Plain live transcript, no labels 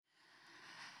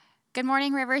Good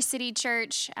morning, River City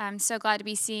Church. I'm so glad to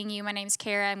be seeing you. My name is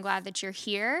Kara. I'm glad that you're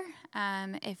here.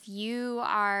 If you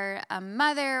are a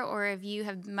mother or if you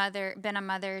have been a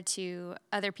mother to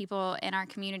other people in our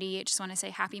community, I just want to say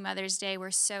Happy Mother's Day.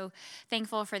 We're so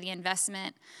thankful for the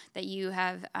investment that you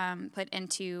have put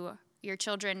into your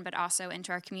children, but also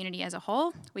into our community as a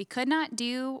whole. We could not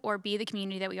do or be the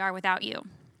community that we are without you.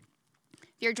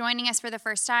 If you're joining us for the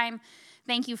first time,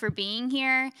 thank you for being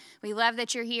here. We love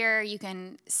that you're here. You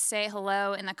can say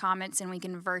hello in the comments and we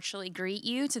can virtually greet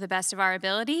you to the best of our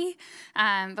ability,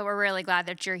 but we're really glad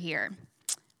that you're here.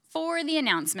 For the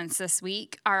announcements this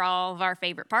week are all of our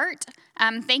favorite part.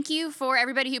 Thank you for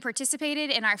everybody who participated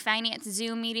in our finance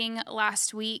Zoom meeting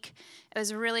last week. It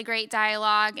was a really great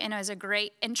dialogue and it was a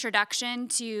great introduction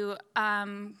to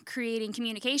creating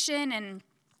communication and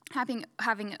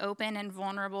having open and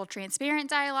vulnerable, transparent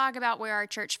dialogue about where our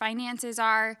church finances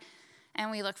are,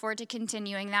 and we look forward to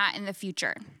continuing that in the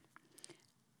future.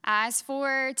 As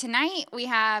for tonight, we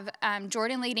have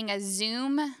Jordan leading a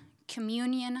Zoom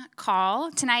communion call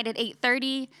tonight at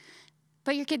 8:30.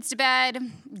 Put your kids to bed,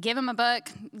 give them a book,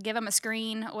 give them a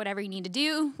screen, whatever you need to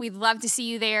do. We'd love to see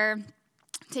you there,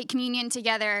 take communion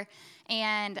together,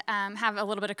 and have a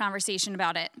little bit of conversation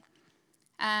about it.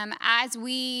 As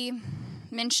we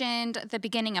mentioned at the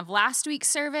beginning of last week's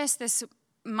service, this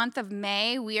month of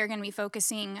May, we are going to be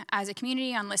focusing as a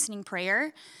community on listening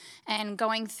prayer and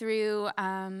going through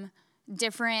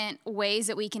different ways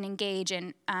that we can engage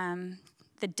in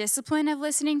the discipline of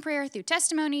listening prayer through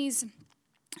testimonies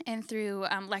and through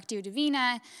Lectio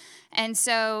Divina. And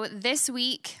so this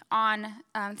week on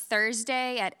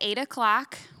Thursday at 8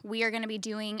 o'clock, we are going to be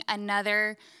doing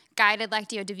another guided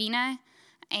Lectio Divina.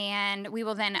 And we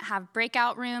will then have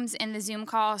breakout rooms in the Zoom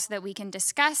call so that we can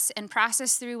discuss and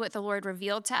process through what the Lord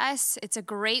revealed to us. It's a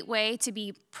great way to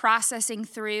be processing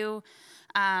through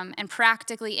and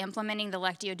practically implementing the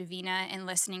Lectio Divina and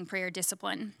listening prayer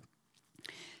discipline.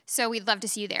 So we'd love to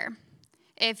see you there.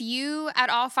 If you at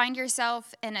all find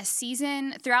yourself in a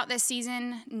season, throughout this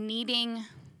season, needing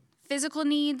physical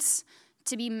needs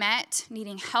to be met,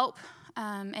 needing help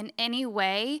in any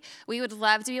way, we would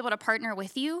love to be able to partner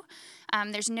with you.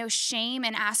 There's no shame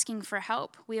in asking for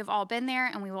help. We have all been there,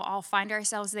 and we will all find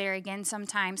ourselves there again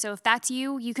sometime. So if that's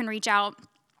you, you can reach out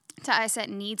to us at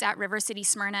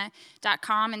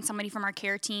needs@rivercitysmyrna.com, and somebody from our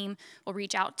care team will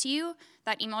reach out to you.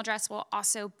 That email address will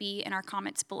also be in our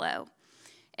comments below.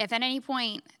 If at any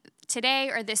point today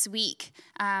or this week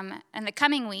and the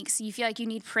coming weeks you feel like you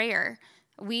need prayer,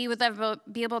 we would love to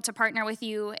be able to partner with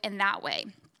you in that way.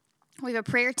 We have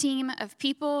a prayer team of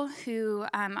people who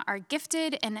are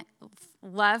gifted and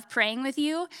love praying with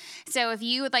you. So if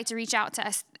you would like to reach out to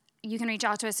us, you can reach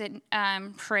out to us at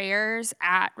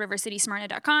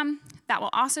prayers@rivercitysmyrna.com. That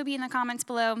will also be in the comments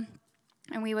below.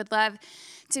 And we would love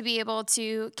to be able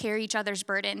to carry each other's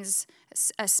burdens,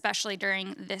 especially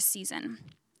during this season.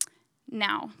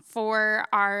 Now, for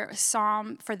our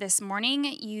psalm for this morning,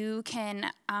 you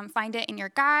can find it in your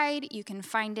guide. You can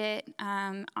find it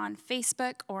on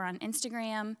Facebook or on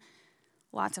Instagram,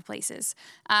 lots of places.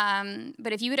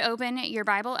 But if you would open your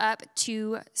Bible up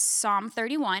to Psalm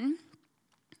 31,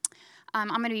 I'm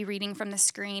going to be reading from the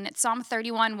screen. It's Psalm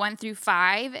 31, 1 through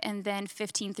 5, and then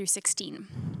 15 through 16.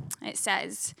 It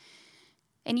says,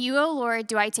 "In you, O Lord,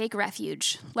 do I take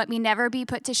refuge. Let me never be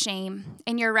put to shame.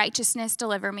 In your righteousness,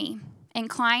 deliver me.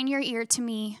 Incline your ear to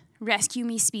me, rescue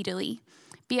me speedily.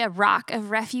 Be a rock of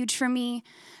refuge for me,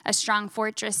 a strong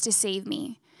fortress to save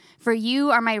me. For you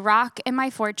are my rock and my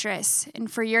fortress, and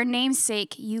for your name's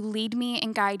sake you lead me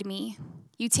and guide me.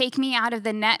 You take me out of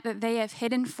the net that they have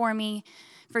hidden for me,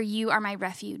 for you are my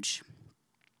refuge.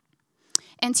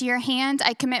 Into your hand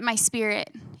I commit my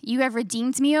spirit. You have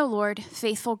redeemed me, O Lord,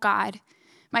 faithful God.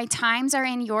 My times are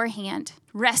in your hand.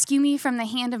 Rescue me from the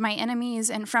hand of my enemies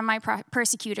and from my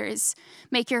persecutors.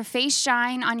 Make your face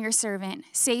shine on your servant.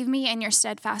 Save me in your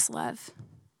steadfast love."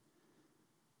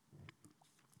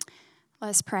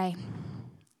 Let's pray.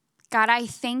 God, I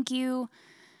thank you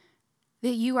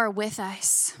that you are with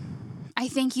us. I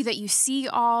thank you that you see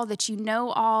all, that you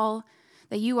know all,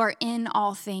 that you are in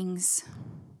all things.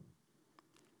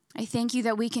 I thank you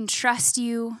that we can trust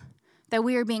you, that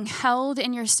we are being held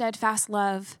in your steadfast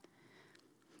love,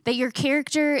 that your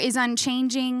character is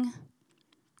unchanging,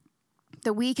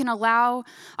 that we can allow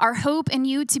our hope in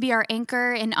you to be our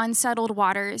anchor in unsettled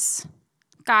waters.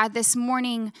 God, this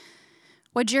morning,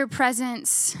 would your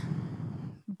presence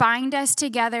bind us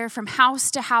together from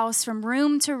house to house, from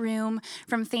room to room,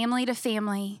 from family to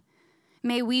family.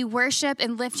 May we worship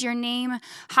and lift your name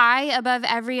high above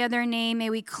every other name. May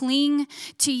we cling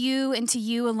to you and to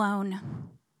you alone.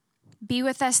 Be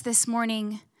with us this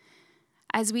morning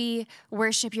as we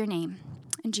worship your name.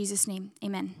 In Jesus' name,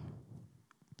 amen.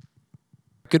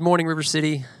 Good morning, River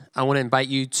City. I want to invite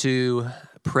you to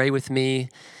pray with me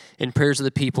in prayers of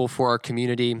the people for our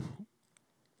community.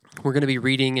 We're going to be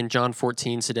reading in John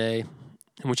 14 today,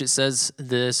 in which it says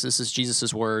this is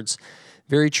Jesus' words.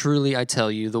 Very truly, I tell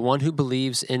you, the one who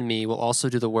believes in me will also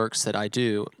do the works that I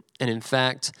do, and in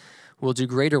fact, will do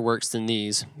greater works than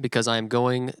these, because I am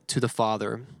going to the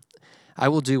Father. I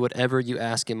will do whatever you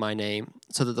ask in my name,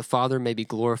 so that the Father may be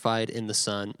glorified in the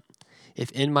Son.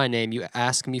 If in my name you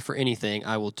ask me for anything,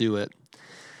 I will do it.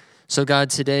 So God,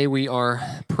 today we are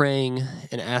praying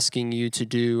and asking you to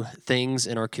do things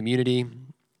in our community,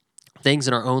 things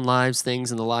in our own lives,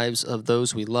 things in the lives of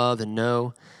those we love and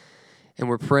know. And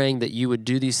we're praying that you would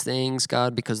do these things,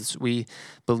 God, because we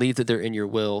believe that they're in your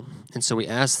will. And so we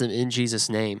ask them in Jesus'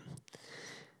 name.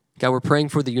 God, we're praying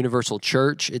for the Universal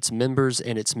Church, its members,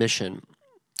 and its mission.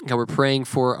 God, we're praying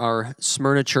for our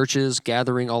Smyrna churches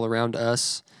gathering all around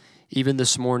us, even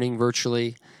this morning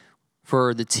virtually,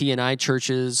 for the T&I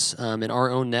churches and our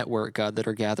own network, God, that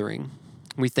are gathering.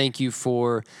 We thank you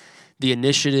for the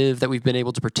initiative that we've been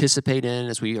able to participate in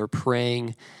as we are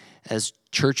praying as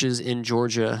churches in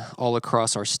Georgia all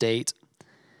across our state.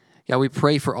 God, we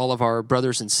pray for all of our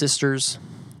brothers and sisters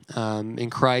in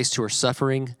Christ who are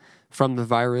suffering from the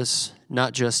virus,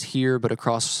 not just here, but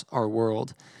across our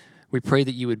world. We pray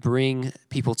that you would bring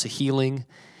people to healing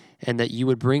and that you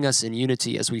would bring us in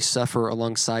unity as we suffer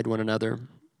alongside one another.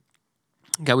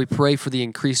 God, we pray for the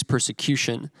increased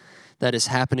persecution that is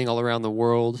happening all around the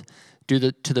world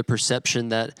due to the perception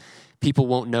that people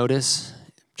won't notice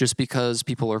just because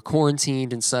people are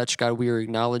quarantined and such. God, we are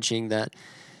acknowledging that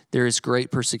there is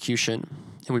great persecution,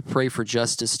 and we pray for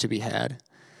justice to be had.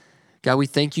 God, we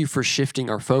thank you for shifting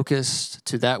our focus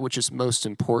to that which is most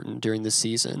important during this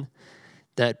season,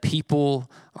 that people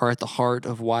are at the heart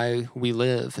of why we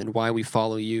live and why we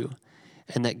follow you,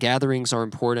 and that gatherings are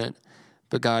important,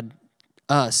 but God,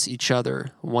 us, each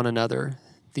other, one another,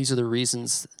 these are the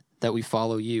reasons that we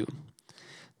follow you.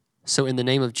 So in the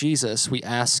name of Jesus, we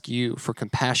ask you for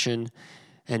compassion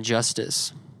and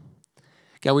justice.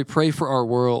 God, we pray for our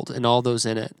world and all those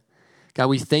in it. God,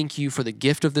 we thank you for the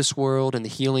gift of this world and the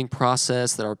healing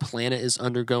process that our planet is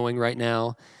undergoing right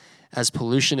now. As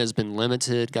pollution has been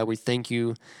limited, God, we thank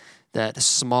you that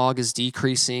smog is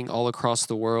decreasing all across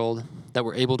the world, that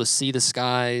we're able to see the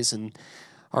skies and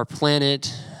our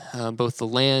planet, both the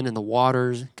land and the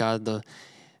waters. God,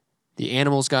 the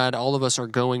animals, God, all of us are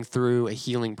going through a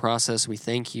healing process. We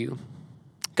thank you.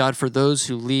 God, for those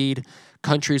who lead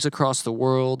countries across the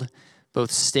world,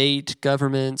 both state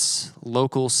governments,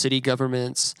 local city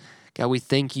governments, God, we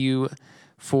thank you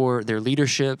for their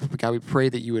leadership. God, we pray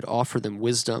that you would offer them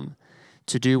wisdom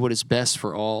to do what is best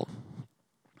for all.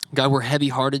 God, we're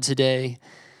heavy-hearted today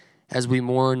as we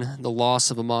mourn the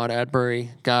loss of Ahmaud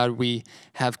Arbery. God, we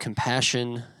have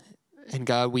compassion, and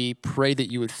God, we pray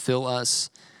that you would fill us,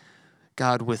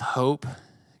 God, with hope.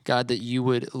 God, that you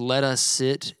would let us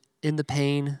sit in the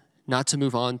pain, not to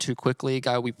move on too quickly.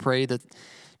 God, we pray that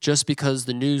just because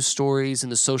the news stories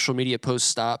and the social media posts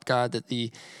stop, God, that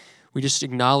we just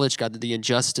acknowledge, God, that the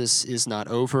injustice is not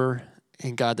over,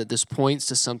 and God, that this points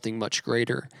to something much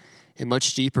greater and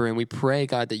much deeper. And we pray,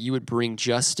 God, that you would bring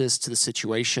justice to the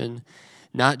situation,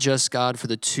 not just, God, for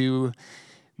the two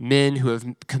men who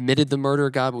have committed the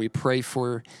murder, God, but we pray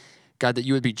for, God, that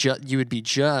you would be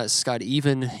just, God,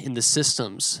 even in the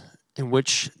systems in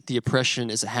which the oppression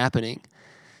is happening.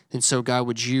 And so, God,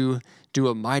 would you do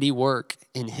a mighty work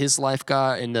in his life,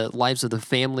 God, in the lives of the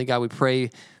family, God. We pray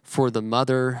for the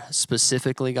mother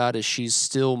specifically, God, as she's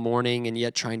still mourning and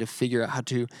yet trying to figure out how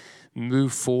to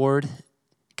move forward.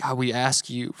 God, we ask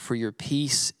you for your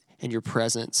peace and your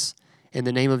presence. In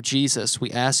the name of Jesus,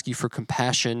 we ask you for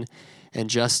compassion and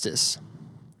justice.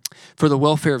 For the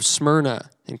welfare of Smyrna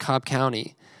and Cobb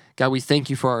County, God, we thank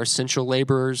you for our essential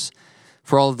laborers,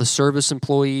 for all of the service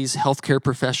employees, healthcare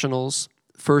professionals,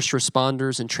 first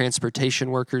responders, and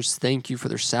transportation workers. Thank you for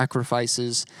their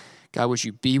sacrifices. God, would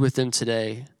you be with them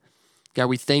today? God,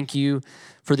 we thank you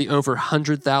for the over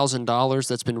 $100,000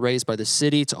 that's been raised by the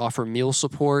city to offer meal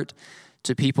support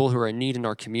to people who are in need in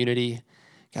our community.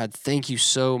 God, thank you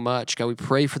so much. God, we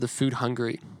pray for the food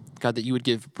hungry. God, that you would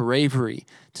give bravery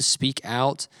to speak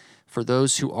out for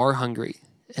those who are hungry,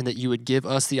 and that you would give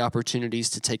us the opportunities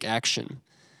to take action.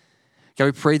 God,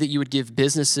 we pray that you would give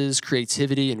businesses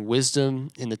creativity and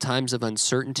wisdom in the times of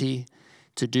uncertainty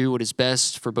to do what is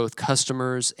best for both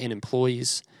customers and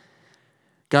employees.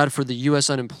 God, for the U.S.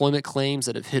 unemployment claims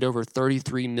that have hit over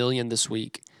 33 million this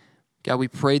week, God, we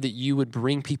pray that you would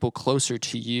bring people closer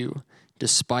to you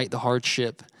despite the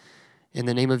hardship. In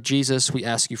the name of Jesus, we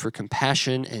ask you for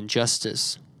compassion and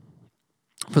justice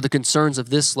for the concerns of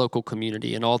this local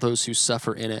community and all those who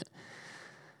suffer in it.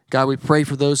 God, we pray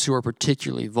for those who are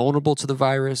particularly vulnerable to the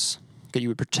virus, that you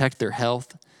would protect their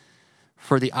health,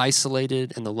 for the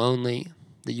isolated and the lonely,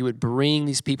 that you would bring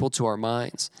these people to our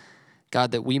minds,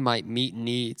 God, that we might meet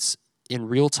needs in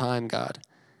real time, God,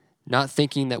 not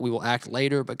thinking that we will act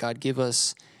later, but God,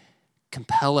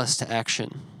 compel us to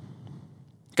action.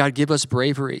 God, give us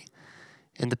bravery.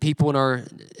 And the people in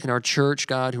our church,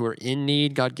 God, who are in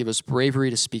need, God, give us bravery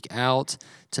to speak out,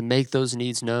 to make those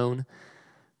needs known.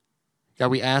 God,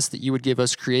 we ask that you would give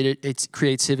us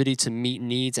creativity to meet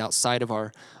needs outside of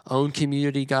our own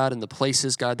community, God, and the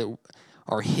places, God, that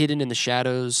are hidden in the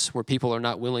shadows where people are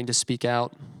not willing to speak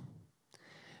out.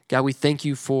 God, we thank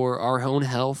you for our own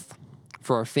health,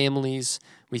 for our families.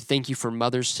 We thank you for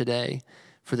mothers today,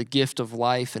 for the gift of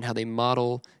life and how they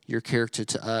model your character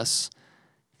to us.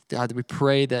 God, we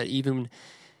pray that even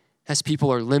as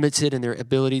people are limited in their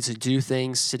ability to do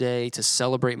things today, to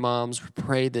celebrate moms, we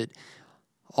pray that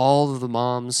all of the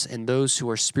moms and those who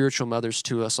are spiritual mothers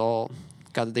to us all,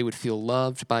 God, that they would feel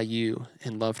loved by you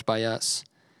and loved by us.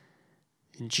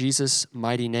 In Jesus'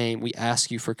 mighty name, we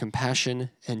ask you for compassion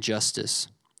and justice.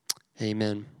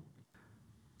 Amen.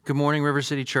 Good morning, River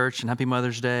City Church, and happy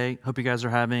Mother's Day. Hope you guys are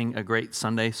having a great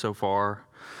Sunday so far.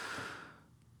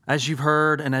 As you've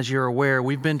heard and as you're aware,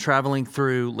 we've been traveling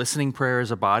through listening prayer as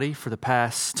a body for the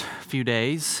past few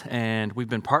days, and we've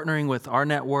been partnering with our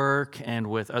network and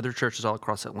with other churches all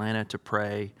across Atlanta to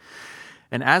pray.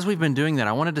 And as we've been doing that,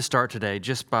 I wanted to start today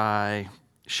just by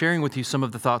sharing with you some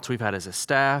of the thoughts we've had as a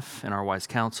staff and our wise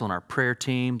counsel and our prayer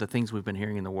team, the things we've been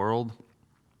hearing in the world.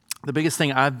 The biggest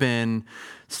thing I've been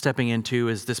stepping into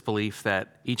is this belief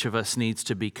that each of us needs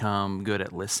to become good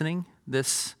at listening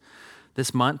this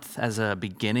month as a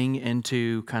beginning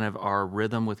into kind of our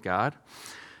rhythm with God.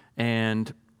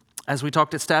 And as we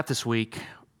talked at staff this week,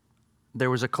 there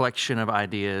was a collection of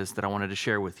ideas that I wanted to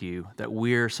share with you that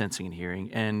we're sensing and hearing.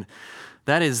 And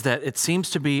that is that it seems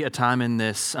to be a time in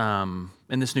this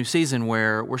new season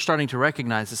where we're starting to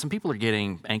recognize that some people are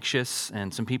getting anxious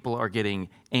and some people are getting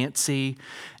antsy,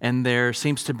 and there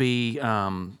seems to be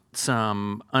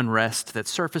some unrest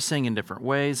that's surfacing in different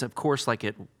ways, of course, like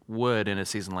it would in a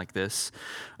season like this,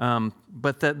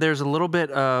 but that there's a little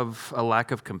bit of a lack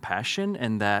of compassion,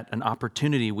 and that an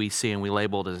opportunity we see and we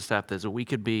labeled as a staff is that we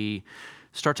could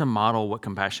start to model what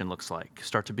compassion looks like,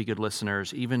 start to be good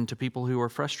listeners, even to people who are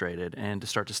frustrated, and to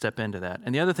start to step into that.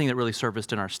 And the other thing that really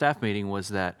surfaced in our staff meeting was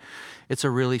that it's a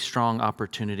really strong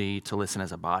opportunity to listen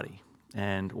as a body.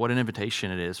 And what an invitation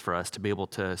it is for us to be able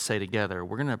to say together,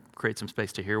 we're going to create some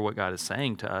space to hear what God is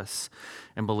saying to us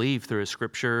and believe through his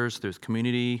scriptures, through his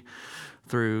community,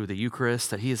 through the Eucharist,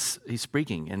 that he's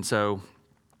speaking. And so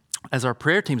as our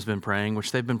prayer team's been praying,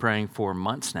 which they've been praying for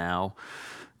months now,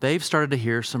 they've started to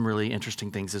hear some really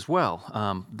interesting things as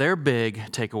well. Their big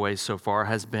takeaways so far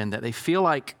has been that they feel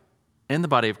like in the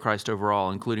body of Christ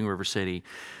overall, including River City,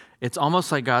 it's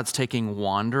almost like God's taking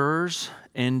wanderers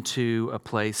into a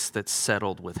place that's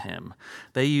settled with him.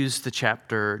 They use the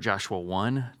chapter Joshua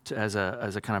 1 as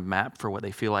a kind of map for what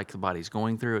they feel like the body's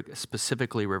going through,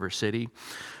 specifically River City,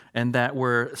 and that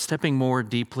we're stepping more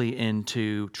deeply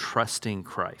into trusting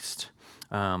Christ.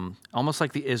 Almost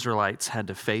like the Israelites had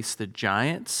to face the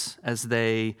giants as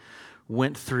they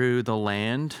went through the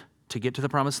land to get to the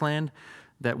promised land,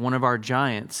 that one of our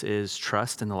giants is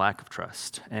trust and the lack of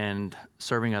trust, and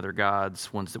serving other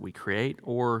gods, ones that we create,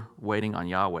 or waiting on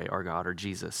Yahweh, our God, or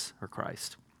Jesus, or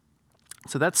Christ.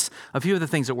 So that's a few of the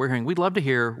things that we're hearing. We'd love to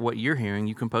hear what you're hearing.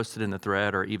 You can post it in the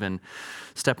thread or even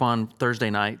step on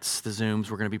Thursday nights, the Zooms.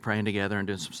 We're going to be praying together and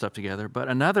doing some stuff together. But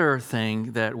another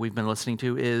thing that we've been listening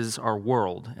to is our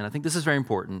world. And I think this is very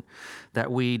important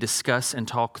that we discuss and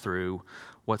talk through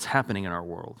what's happening in our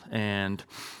world. And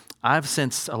I've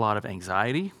sensed a lot of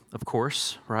anxiety, of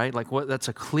course, right? That's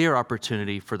a clear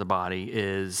opportunity for the body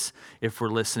is, if we're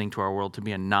listening to our world, to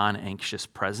be a non-anxious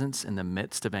presence in the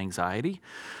midst of anxiety.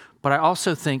 But I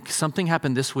also think something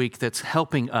happened this week that's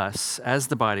helping us as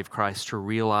the body of Christ to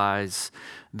realize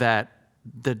that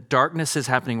the darknesses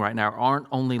happening right now aren't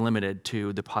only limited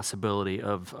to the possibility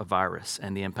of a virus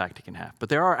and the impact it can have, but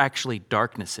there are actually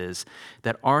darknesses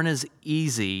that aren't as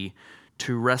easy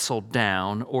to wrestle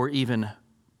down or even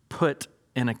put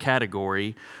in a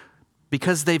category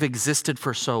because they've existed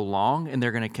for so long, and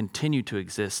they're going to continue to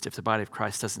exist if the body of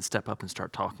Christ doesn't step up and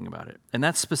start talking about it. And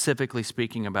that's specifically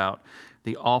speaking about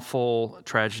the awful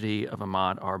tragedy of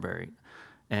Ahmaud Arbery,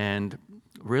 and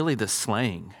really the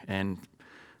slaying and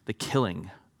the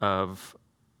killing of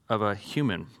a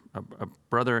human, a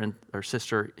brother or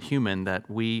sister human that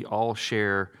we all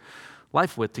share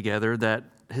life with together, that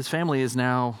his family is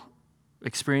now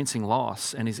experiencing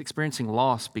loss, and he's experiencing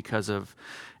loss because of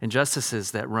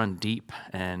injustices that run deep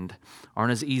and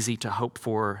aren't as easy to hope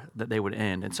for that they would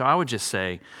end. And so I would just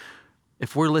say,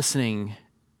 if we're listening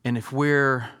and if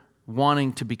we're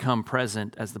wanting to become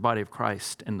present as the body of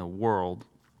Christ in the world,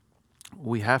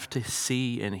 we have to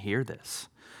see and hear this.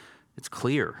 It's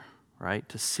clear, right?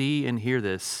 To see and hear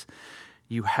this,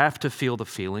 you have to feel the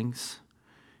feelings.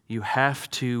 You have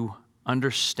to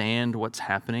understand what's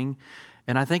happening.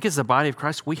 And I think as the body of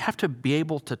Christ, we have to be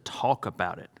able to talk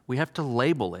about it. We have to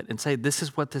label it and say, this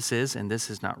is what this is, and this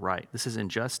is not right. This is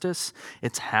injustice.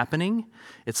 It's happening.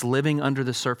 It's living under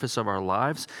the surface of our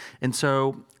lives. And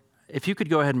so if you could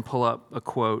go ahead and pull up a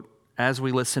quote. As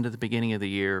we listened at the beginning of the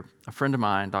year, a friend of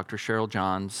mine, Dr. Cheryl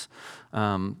Johns,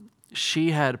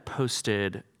 she had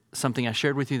posted something I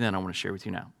shared with you then, I want to share with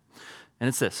you now. And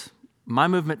it's this: my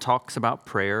movement talks about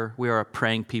prayer. We are a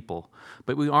praying people,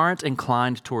 but we aren't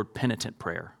inclined toward penitent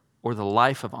prayer or the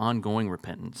life of ongoing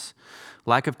repentance.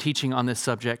 Lack of teaching on this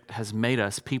subject has made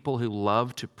us people who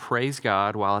love to praise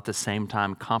God while at the same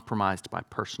time compromised by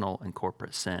personal and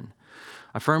corporate sin.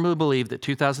 I firmly believe that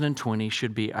 2020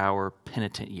 should be our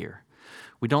penitent year.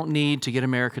 We don't need to get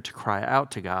America to cry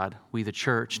out to God. We, the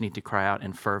church, need to cry out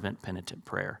in fervent, penitent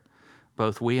prayer.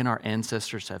 Both we and our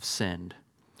ancestors have sinned.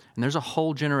 And there's a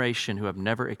whole generation who have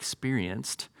never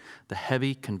experienced the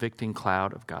heavy, convicting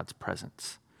cloud of God's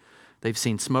presence. They've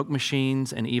seen smoke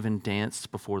machines and even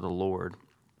danced before the Lord,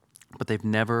 but they've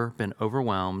never been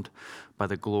overwhelmed by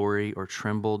the glory or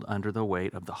trembled under the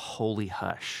weight of the holy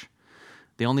hush.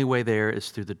 The only way there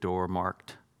is through the door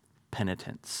marked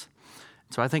penitence.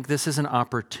 So I think this is an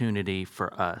opportunity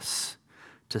for us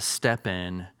to step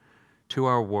in to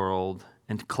our world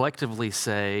and collectively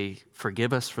say,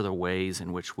 forgive us for the ways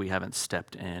in which we haven't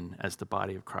stepped in as the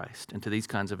body of Christ into these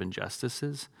kinds of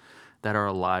injustices that are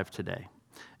alive today.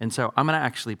 And so I'm going to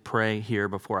actually pray here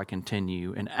before I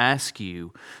continue and ask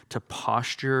you to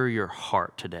posture your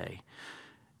heart today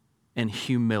in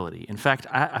humility. In fact,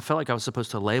 I felt like I was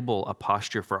supposed to label a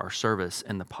posture for our service,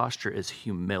 and the posture is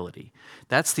humility.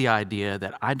 That's the idea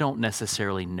that I don't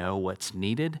necessarily know what's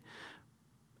needed,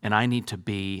 and I need to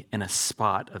be in a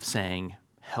spot of saying,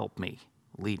 help me,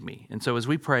 lead me. And so as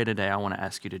we pray today, I want to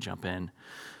ask you to jump in.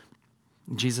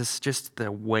 Jesus, just the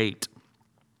weight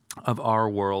of our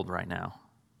world right now,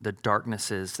 the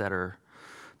darknesses that are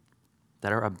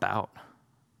about,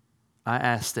 I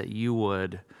ask that you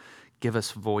would give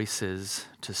us voices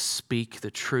to speak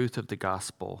the truth of the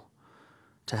gospel,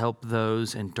 to help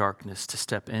those in darkness to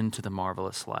step into the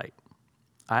marvelous light.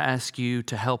 I ask you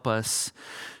to help us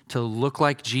to look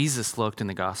like Jesus looked in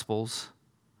the Gospels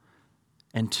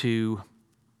and to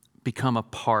become a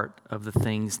part of the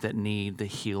things that need the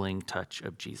healing touch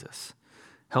of Jesus.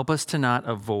 Help us to not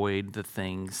avoid the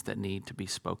things that need to be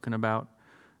spoken about,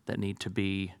 that need to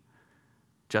be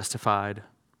justified,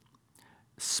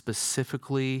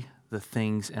 specifically the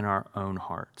things in our own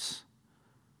hearts.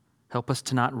 Help us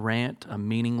to not rant a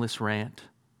meaningless rant.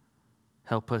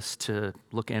 Help us to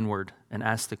look inward and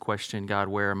ask the question, God,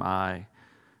 where am I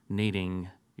needing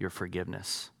your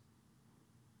forgiveness?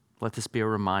 Let this be a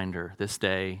reminder this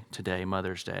day, today,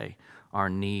 Mother's Day, our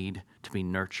need to be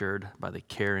nurtured by the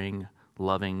caring,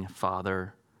 loving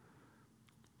Father.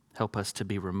 Help us to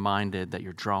be reminded that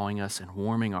you're drawing us and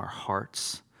warming our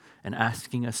hearts and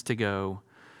asking us to go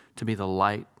to be the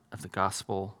light of the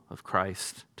gospel of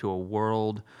Christ to a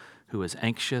world who is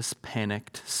anxious,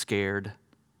 panicked, scared,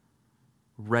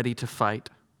 ready to fight,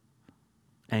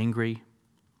 angry,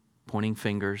 pointing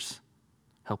fingers.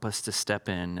 Help us to step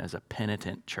in as a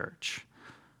penitent church,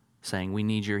 saying we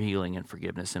need your healing and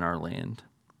forgiveness in our land.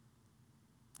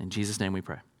 In Jesus' name we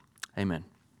pray. Amen.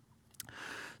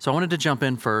 So I wanted to jump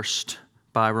in first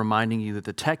by reminding you that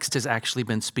the text has actually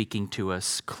been speaking to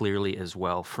us clearly as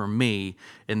well. For me,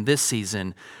 in this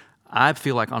season, I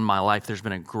feel like on my life there's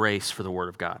been a grace for the Word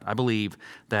of God. I believe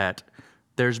that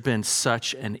there's been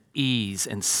such an ease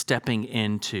in stepping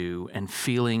into and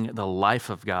feeling the life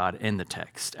of God in the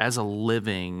text as a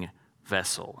living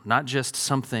vessel, not just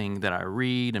something that I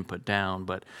read and put down,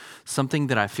 but something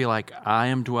that I feel like I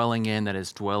am dwelling in, that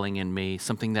is dwelling in me,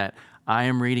 something that I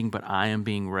am reading, but I am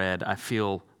being read. I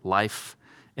feel life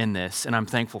in this, and I'm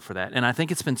thankful for that. And I think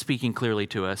it's been speaking clearly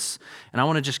to us. And I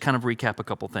want to just kind of recap a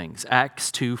couple things. Acts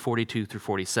 2:42 through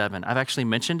 47. I've actually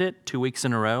mentioned it 2 weeks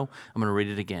in a row. I'm going to read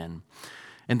it again.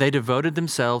 And they devoted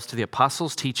themselves to the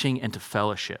apostles' teaching and to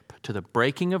fellowship, to the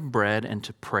breaking of bread and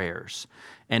to prayers.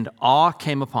 And awe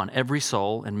came upon every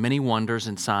soul, and many wonders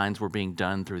and signs were being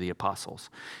done through the apostles.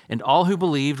 And all who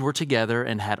believed were together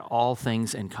and had all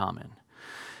things in common.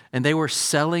 And they were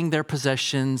selling their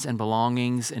possessions and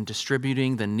belongings and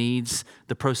distributing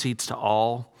the proceeds to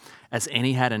all, as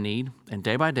any had a need. And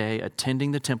day by day,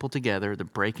 attending the temple together, the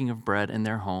breaking of bread in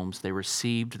their homes, they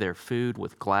received their food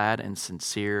with glad and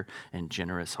sincere and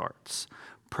generous hearts,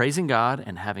 praising God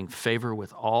and having favor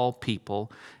with all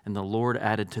people. And the Lord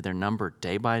added to their number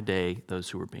day by day those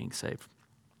who were being saved.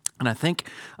 And I think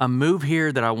a move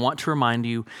here that I want to remind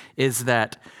you is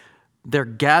that they're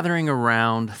gathering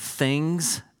around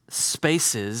things,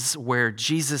 spaces where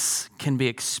Jesus can be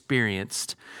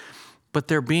experienced, but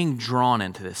they're being drawn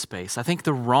into this space. I think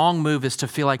the wrong move is to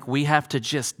feel like we have to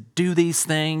just do these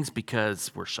things because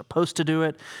we're supposed to do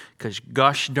it, because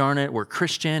gosh darn it, we're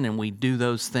Christian and we do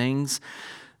those things.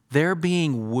 They're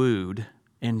being wooed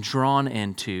and drawn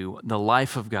into the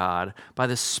life of God by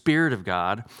the Spirit of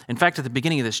God. In fact, at the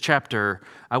beginning of this chapter,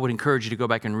 I would encourage you to go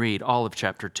back and read all of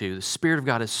chapter 2. The Spirit of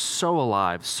God is so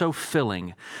alive, so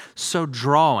filling, so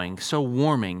drawing, so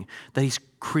warming, that He's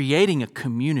creating a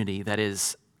community that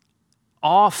is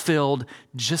awe-filled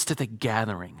just at the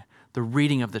gathering, the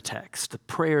reading of the text, the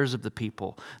prayers of the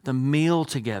people, the meal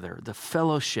together, the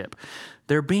fellowship.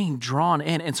 They're being drawn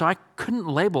in. And so I couldn't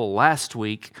label last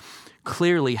week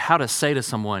clearly how to say to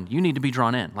someone, you need to be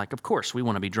drawn in. Like, of course, we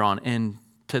want to be drawn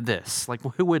into this. Like,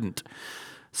 who wouldn't?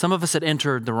 Some of us had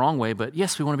entered the wrong way, but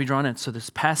yes, we want to be drawn in. So this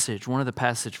passage, one of the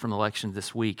passages from the lection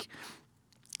this week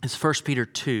is 1 Peter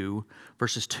 2,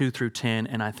 verses 2 through 10,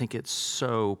 and I think it's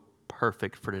so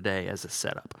perfect for today as a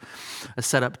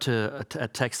setup to a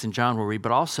text in John we'll read,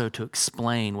 but also to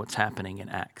explain what's happening in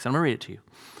Acts. I'm going to read it to you.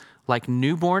 Like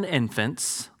newborn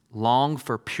infants, long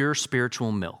for pure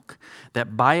spiritual milk,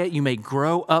 that by it you may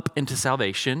grow up into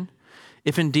salvation,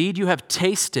 if indeed you have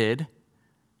tasted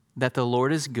that the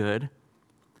Lord is good.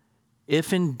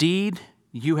 If indeed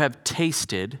you have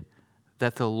tasted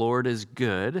that the Lord is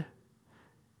good.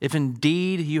 If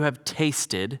indeed you have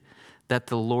tasted that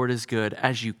the Lord is good,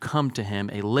 as you come to Him,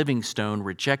 a living stone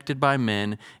rejected by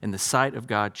men, in the sight of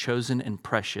God, chosen and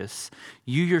precious.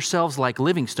 You yourselves, like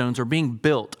living stones, are being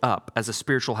built up as a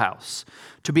spiritual house,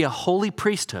 to be a holy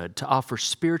priesthood, to offer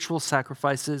spiritual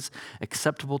sacrifices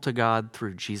acceptable to God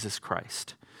through Jesus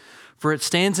Christ. For it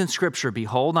stands in Scripture,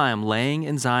 behold, I am laying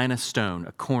in Zion a stone,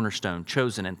 a cornerstone,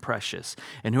 chosen and precious,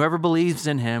 and whoever believes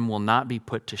in Him will not be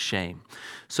put to shame.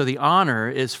 So the honor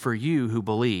is for you who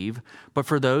believe, but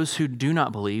for those who do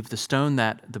not believe, the stone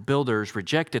that the builders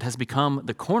rejected has become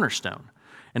the cornerstone,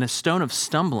 and a stone of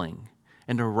stumbling,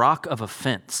 and a rock of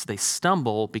offense. They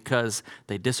stumble because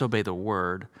they disobey the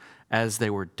word, as they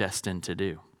were destined to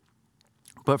do.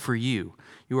 But for you,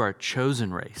 you are a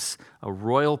chosen race, a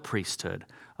royal priesthood,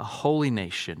 a holy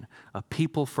nation, a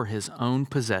people for His own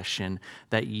possession,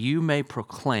 that you may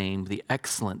proclaim the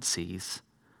excellencies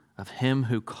of Him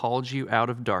who called you out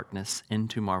of darkness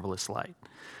into marvelous light.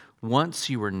 Once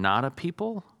you were not a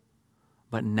people,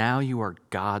 but now you are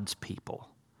God's people.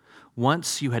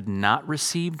 Once you had not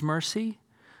received mercy,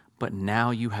 but now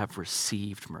you have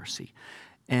received mercy.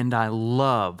 And I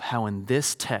love how in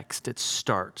this text it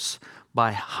starts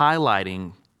by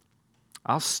highlighting,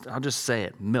 I'll just say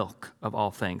it, milk of all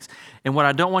things. And what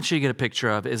I don't want you to get a picture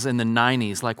of is in the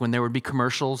 90s, like when there would be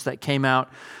commercials that came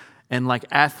out and like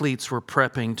athletes were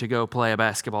prepping to go play a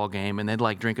basketball game and they'd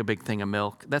like drink a big thing of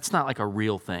milk. That's not like a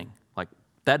real thing. Like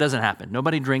that doesn't happen.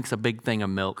 Nobody drinks a big thing of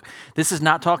milk. This is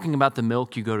not talking about the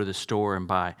milk you go to the store and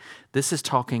buy. This is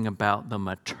talking about the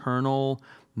maternal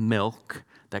milk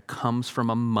that comes from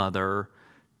a mother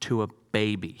to a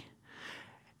baby.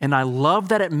 And I love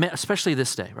that it meant, especially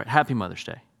this day, right? Happy Mother's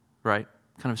Day, right?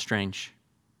 Kind of strange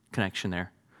connection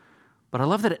there. But I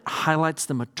love that it highlights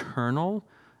the maternal,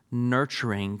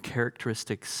 nurturing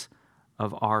characteristics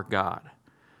of our God.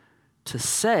 To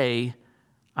say,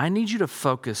 I need you to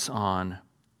focus on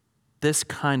this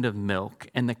kind of milk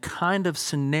and the kind of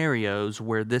scenarios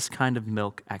where this kind of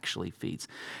milk actually feeds.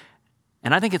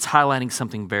 And I think it's highlighting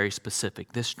something very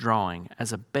specific. This drawing,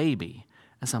 as a baby,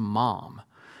 as a mom,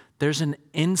 there's an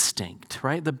instinct,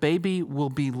 right? The baby will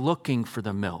be looking for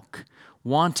the milk,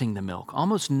 wanting the milk,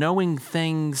 almost knowing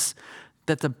things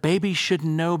that the baby should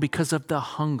know because of the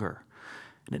hunger.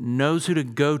 And it knows who to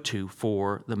go to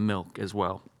for the milk as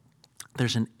well.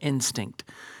 There's an instinct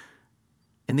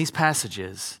in these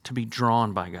passages to be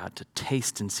drawn by God, to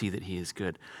taste and see that He is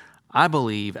good. I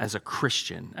believe as a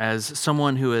Christian, as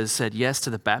someone who has said yes to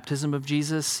the baptism of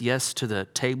Jesus, yes to the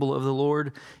table of the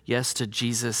Lord, yes to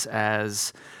Jesus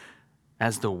as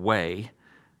the way,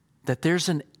 that there's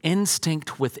an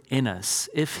instinct within us,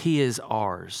 if He is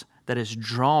ours, that is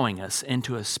drawing us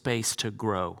into a space to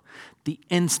grow. The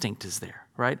instinct is there,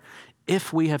 right?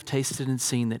 If we have tasted and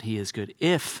seen that He is good,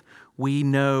 if we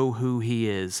know who He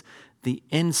is, the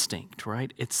instinct,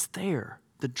 right? It's there.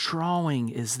 The drawing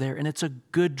is there, and it's a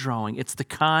good drawing. It's the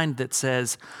kind that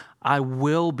says, I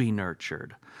will be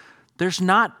nurtured. There's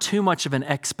not too much of an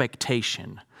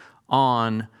expectation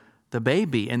on the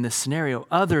baby in this scenario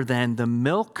other than the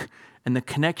milk and the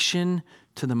connection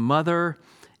to the mother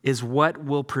is what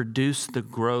will produce the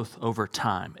growth over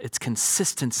time. It's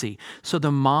consistency. So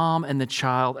the mom and the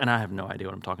child, and I have no idea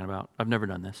what I'm talking about. I've never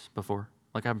done this before.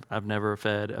 Like I've never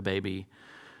fed a baby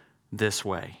this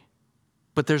way.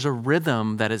 But there's a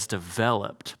rhythm that is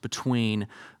developed between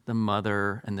the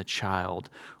mother and the child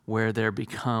where there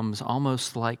becomes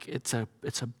almost like it's a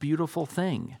beautiful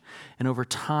thing. And over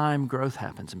time, growth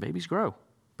happens, and babies grow.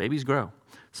 Babies grow.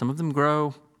 Some of them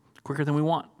grow quicker than we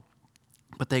want,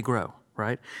 but they grow,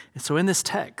 right? And so in this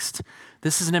text,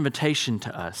 this is an invitation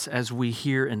to us as we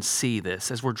hear and see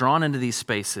this, as we're drawn into these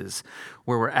spaces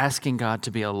where we're asking God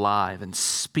to be alive and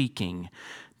speaking,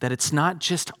 that it's not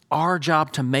just our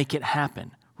job to make it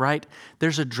happen, right?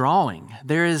 There's a drawing.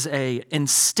 There is a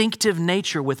instinctive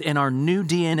nature within our new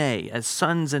DNA as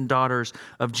sons and daughters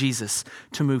of Jesus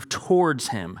to move towards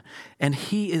him. And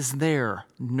he is there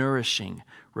nourishing,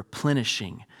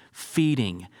 replenishing,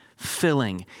 feeding,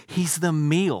 filling. He's the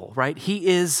meal, right? He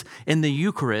is in the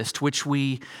Eucharist, which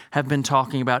we have been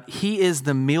talking about. He is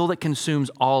the meal that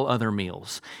consumes all other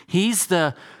meals. He's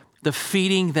the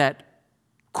feeding that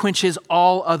quenches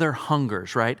all other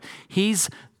hungers, right? He's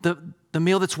the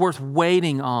meal that's worth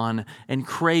waiting on and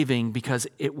craving because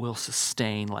it will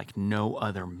sustain like no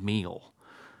other meal.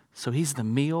 So he's the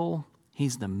meal,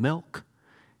 he's the milk,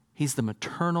 he's the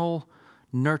maternal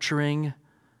nurturing.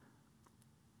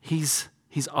 He's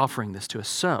offering this to us.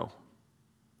 So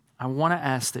I want to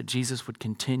ask that Jesus would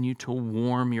continue to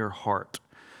warm your heart,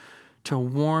 to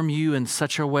warm you in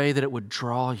such a way that it would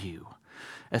draw you.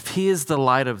 If he is the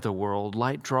light of the world,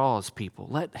 light draws people.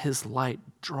 Let his light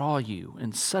draw you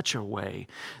in such a way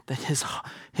that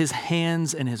his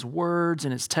hands and his words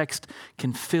and his text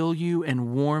can fill you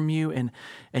and warm you, and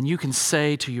you can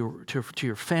say to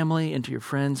your family and to your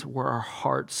friends, were our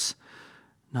hearts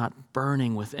not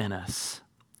burning within us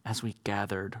as we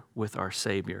gathered with our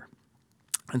Savior?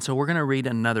 And so we're going to read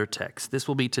another text. This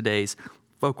will be today's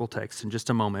focal text in just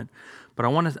a moment. But I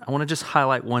want to just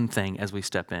highlight one thing as we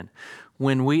step in.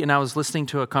 And I was listening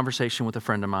to a conversation with a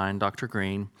friend of mine, Dr.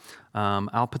 Green.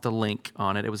 I'll put the link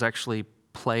on it. It was actually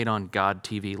played on God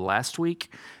TV last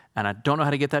week, and I don't know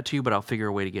how to get that to you, but I'll figure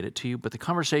a way to get it to you. But the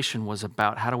conversation was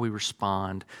about how do we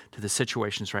respond to the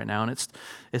situations right now, and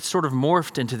it's sort of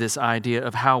morphed into this idea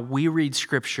of how we read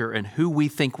Scripture and who we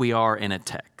think we are in a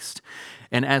text.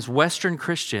 And as Western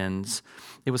Christians,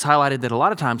 it was highlighted that a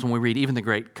lot of times when we read even the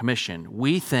Great Commission,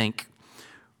 we think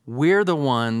we're the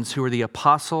ones who are the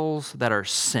apostles that are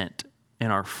sent in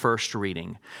our first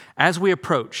reading. As we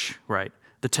approach, right,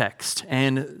 the text,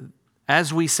 and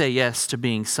as we say yes to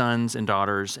being sons and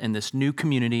daughters in this new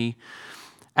community,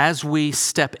 as we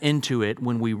step into it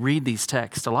when we read these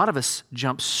texts, a lot of us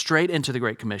jump straight into the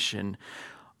Great Commission,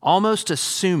 almost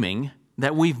assuming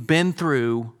that we've been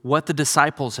through what the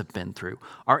disciples have been through.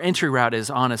 Our entry route is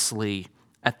honestly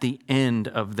at the end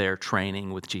of their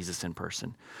training with Jesus in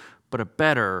person. But a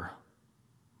better,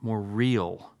 more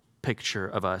real picture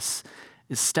of us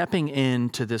is stepping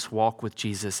into this walk with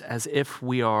Jesus as if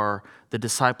we are the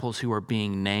disciples who are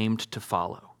being named to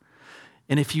follow.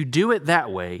 And if you do it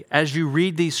that way, as you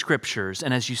read these scriptures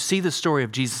and as you see the story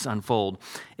of Jesus unfold,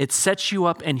 it sets you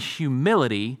up in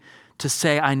humility to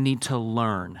say, I need to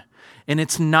learn. And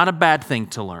it's not a bad thing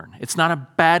to learn. It's not a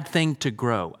bad thing to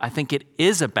grow. I think it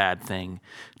is a bad thing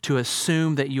to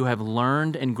assume that you have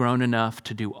learned and grown enough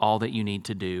to do all that you need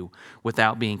to do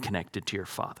without being connected to your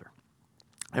Father.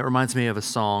 It reminds me of a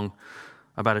song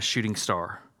about a shooting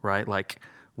star, right? Like,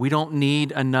 we don't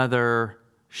need another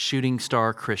shooting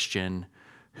star Christian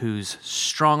who's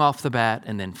strong off the bat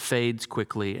and then fades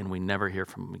quickly and we never hear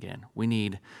from him again. We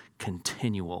need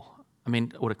continual. I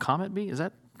mean, would a comet be? Is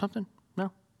that something?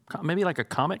 No? Maybe like a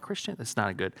comet Christian? That's not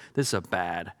a good. This is a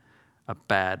bad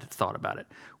thought about it.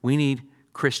 We need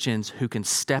Christians who can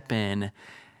step in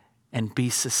and be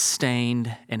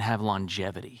sustained and have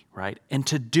longevity, right? And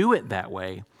to do it that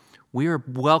way, we are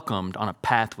welcomed on a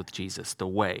path with Jesus, the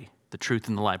way, the truth,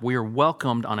 and the life. We are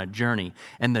welcomed on a journey,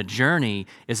 and the journey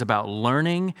is about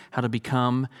learning how to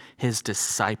become his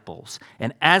disciples.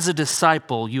 And as a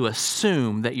disciple, you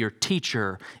assume that your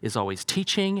teacher is always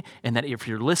teaching, and that if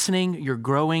you're listening, you're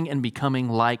growing and becoming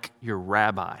like your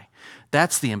rabbi.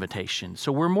 That's the invitation.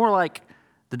 So we're more like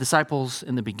the disciples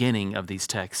in the beginning of these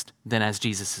texts than as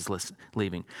Jesus is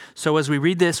leaving. So as we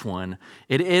read this one,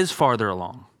 it is farther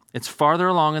along. It's farther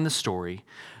along in the story.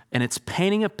 And it's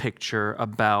painting a picture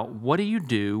about what do you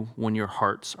do when your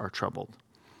hearts are troubled?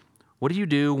 What do you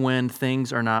do when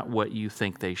things are not what you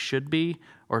think they should be,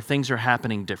 or things are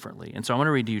happening differently? And so I want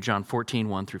to read to you John 14,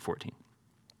 1 through 14.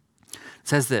 It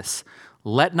says this,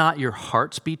 "Let not your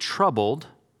hearts be troubled.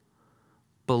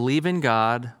 Believe in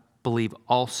God, believe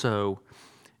also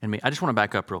in me." I just want to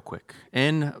back up real quick.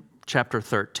 In chapter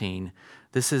 13,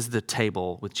 this is the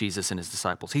table with Jesus and his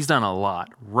disciples. He's done a lot.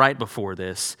 Right before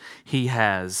this,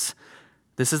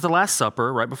 this is the Last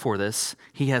Supper, right before this.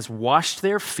 He has washed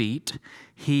their feet.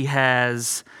 He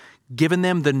has given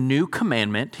them the new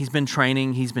commandment. He's been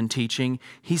training, he's been teaching.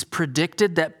 He's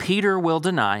predicted that Peter will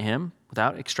deny him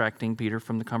without extracting Peter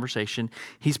from the conversation.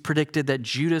 He's predicted that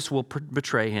Judas will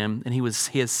betray him, and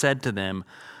he has said to them,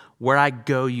 "Where I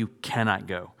go, you cannot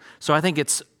go." So I think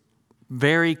it's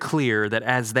very clear that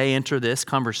as they enter this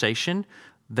conversation,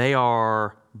 they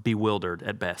are bewildered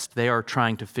at best. They are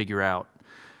trying to figure out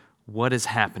what is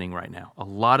happening right now. A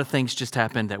lot of things just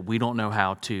happened that we don't know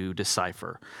how to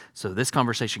decipher. So this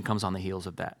conversation comes on the heels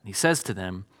of that. He says to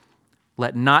them,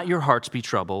 "Let not your hearts be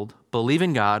troubled. Believe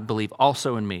in God, believe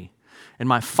also in me. In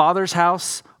my Father's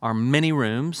house are many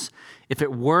rooms. If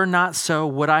it were not so,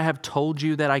 would I have told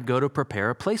you that I go to prepare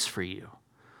a place for you?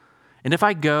 And if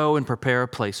I go and prepare a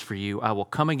place for you, I will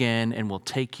come again and will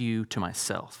take you to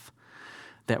myself,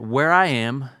 that where I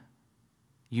am,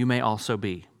 you may also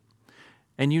be.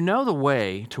 And you know the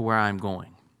way to where I'm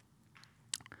going."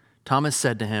 Thomas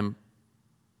said to him,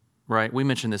 right, we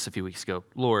mentioned this a few weeks ago,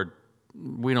 "Lord,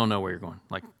 we don't know where you're going.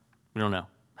 Like, we don't know.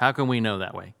 How can we know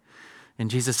that way?" And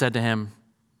Jesus said to him,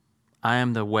 "I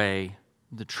am the way,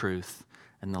 the truth,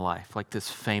 and the life." Like this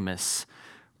famous,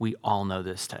 we all know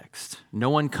this text. "No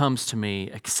one comes to me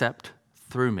except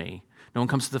through me. No one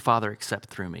comes to the Father except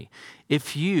through me.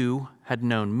 If you had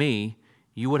known me,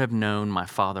 you would have known my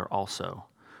Father also.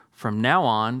 From now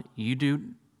on, you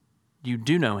do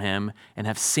know him and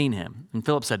have seen him." And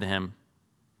Philip said to him,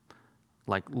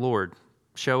 like, "Lord,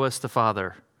 show us the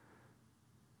Father."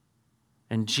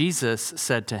 And Jesus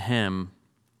said to him,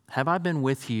 "Have I been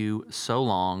with you so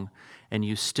long, and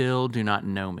you still do not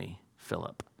know me,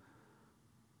 Philip?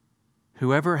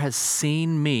 Whoever has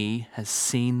seen me has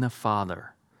seen the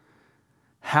Father.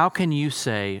 How can you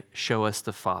say, 'Show us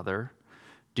the Father'?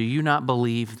 Do you not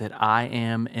believe that I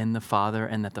am in the Father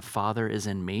and that the Father is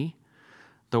in me?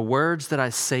 The words that I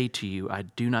say to you, I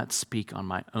do not speak on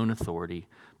my own authority,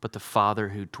 but the Father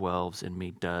who dwells in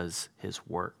me does his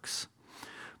works.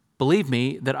 Believe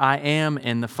me that I am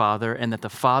in the Father and that the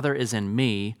Father is in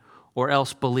me, or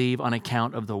else believe on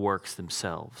account of the works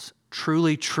themselves.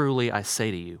 Truly, truly, I say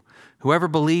to you, whoever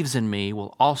believes in me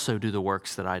will also do the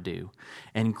works that I do,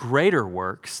 and greater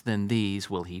works than these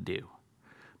will he do.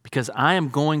 Because I am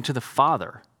going to the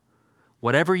Father.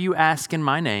 Whatever you ask in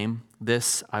my name,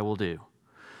 this I will do,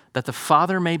 that the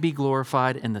Father may be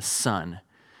glorified in the Son.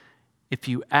 If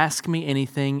you ask me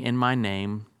anything in my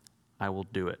name, I will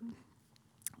do it."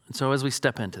 And so as we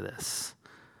step into this,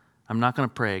 I'm not going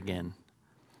to pray again,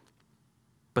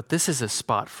 but this is a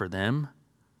spot for them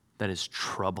that is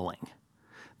troubling.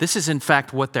 This is in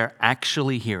fact what they're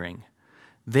actually hearing.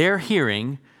 They're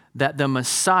hearing that the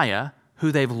Messiah,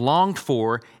 who they've longed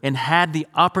for and had the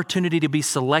opportunity to be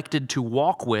selected to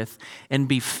walk with and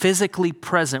be physically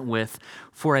present with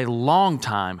for a long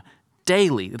time,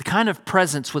 daily, the kind of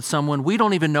presence with someone we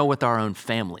don't even know with our own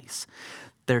families.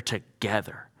 They're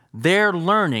together. They're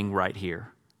learning right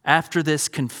here, after this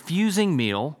confusing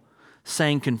meal,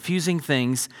 saying confusing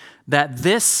things, that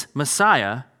this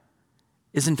Messiah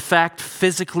is in fact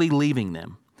physically leaving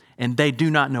them, and they do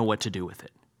not know what to do with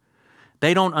it.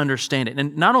 They don't understand it.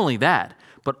 And not only that,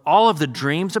 but all of the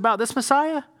dreams about this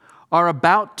Messiah are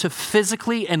about to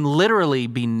physically and literally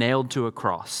be nailed to a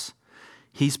cross.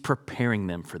 He's preparing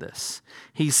them for this.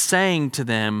 He's saying to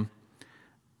them,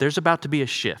 there's about to be a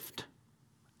shift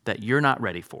that you're not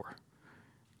ready for.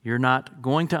 You're not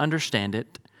going to understand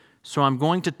it, so I'm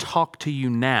going to talk to you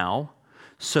now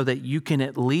so that you can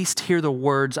at least hear the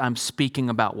words I'm speaking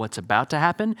about what's about to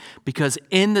happen, because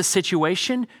in the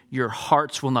situation, your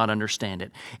hearts will not understand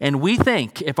it. And we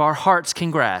think if our hearts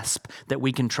can grasp, that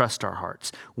we can trust our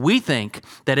hearts. We think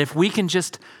that if we can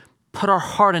just put our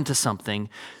heart into something,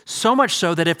 so much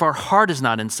so that if our heart is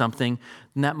not in something,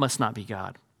 then that must not be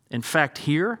God. In fact,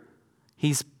 here,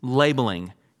 he's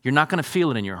labeling, you're not going to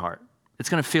feel it in your heart. It's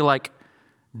going to feel like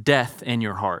death in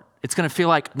your heart. It's going to feel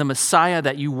like the Messiah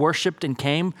that you worshiped and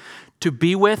came to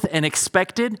be with and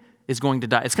expected is going to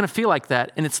die. It's going to feel like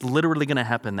that, and it's literally going to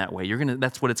happen that way.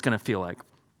 That's what it's going to feel like.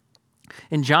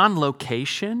 In John,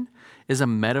 location is a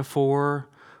metaphor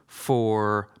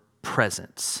for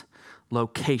presence.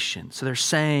 Location. So they're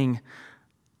saying,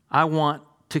 I want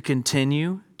to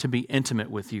continue to be intimate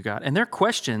with you, God. And their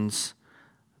questions,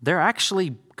 they're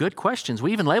actually good questions.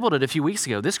 We even labeled it a few weeks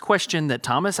ago. This question that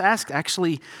Thomas asked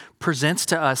actually presents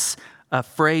to us a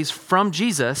phrase from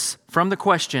Jesus, from the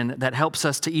question, that helps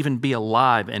us to even be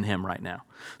alive in him right now.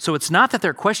 So it's not that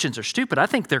their questions are stupid. I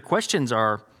think their questions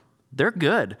they're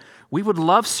good. We would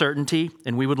love certainty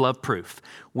and we would love proof.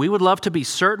 We would love to be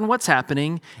certain what's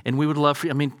happening, and we would love,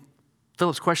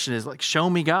 Philip's question is like, show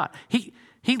me God.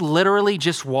 He literally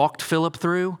just walked Philip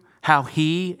through how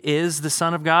he is the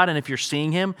Son of God, and if you're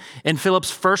seeing him, and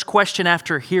Philip's first question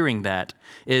after hearing that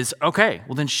is, okay,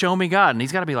 well then show me God. And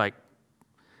he's got to be like,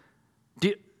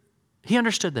 he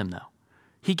understood them though.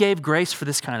 He gave grace for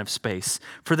this kind of space,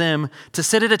 for them to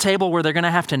sit at a table where they're going to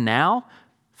have to now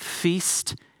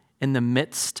feast in the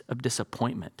midst of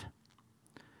disappointment.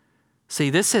 See,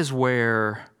 this is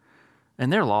where,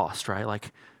 and they're lost, right?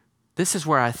 Like, this is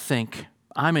where I think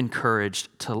I'm encouraged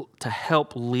to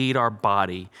help lead our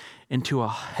body into a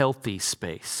healthy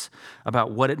space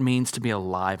about what it means to be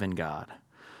alive in God.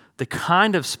 The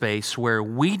kind of space where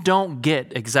we don't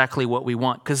get exactly what we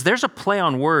want. Because there's a play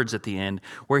on words at the end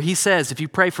where he says, if you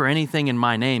pray for anything in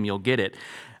my name, you'll get it.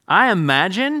 I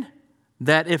imagine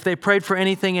that if they prayed for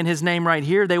anything in his name right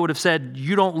here, they would have said,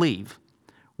 you don't leave,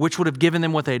 which would have given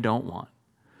them what they don't want.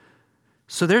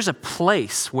 So there's a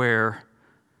place where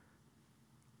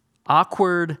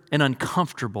awkward and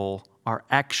uncomfortable are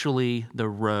actually the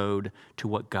road to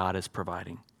what God is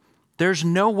providing. There's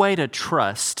no way to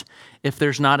trust if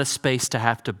there's not a space to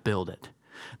have to build it.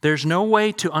 There's no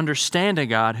way to understand a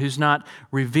God who's not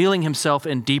revealing himself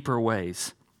in deeper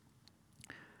ways.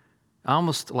 I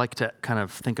almost like to kind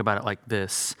of think about it like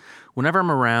this. Whenever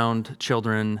I'm around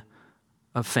children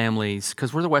of families,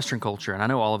 because we're the Western culture, and I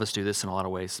know all of us do this in a lot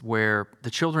of ways, where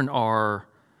the children are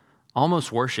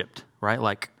almost worshipped, right?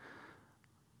 Like,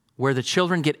 where the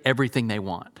children get everything they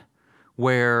want,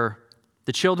 where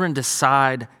the children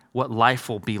decide what life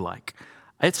will be like.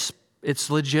 It's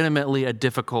legitimately a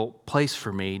difficult place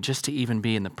for me just to even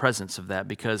be in the presence of that,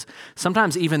 because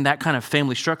sometimes even that kind of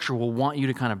family structure will want you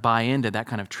to kind of buy into that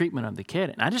kind of treatment of the kid.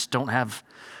 And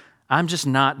I'm just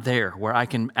not there where I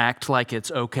can act like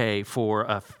it's okay for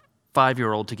a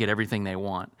 5-year-old to get everything they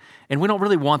want. And we don't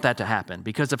really want that to happen,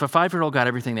 because if a 5-year-old got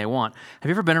everything they want, have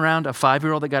you ever been around a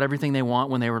 5-year-old that got everything they want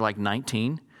when they were like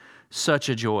 19? Such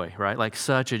a joy, right? Like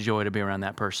such a joy to be around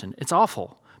that person. It's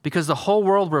awful because the whole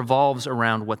world revolves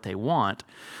around what they want.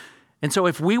 And so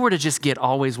if we were to just get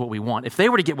always what we want, if they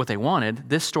were to get what they wanted,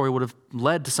 this story would have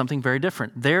led to something very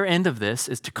different. Their end of this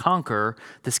is to conquer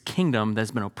this kingdom that's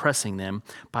been oppressing them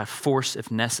by force if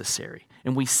necessary.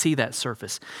 And we see that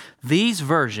surface. These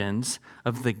versions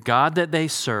of the God that they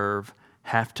serve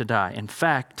have to die. In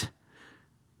fact,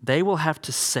 they will have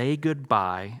to say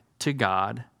goodbye to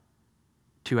God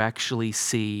to actually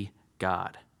see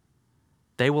God.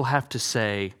 They will have to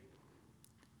say,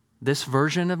 this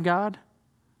version of God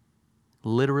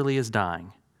literally is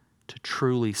dying to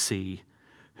truly see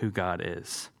who God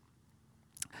is.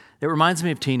 It reminds me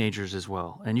of teenagers as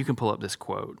well. And you can pull up this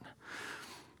quote.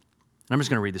 And I'm just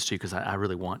going to read this to you because I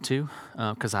really want to,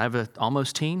 because I have an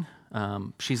almost teen.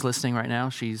 She's listening right now.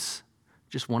 She's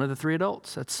just one of the 3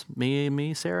 adults. That's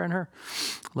me, Sarah, and her.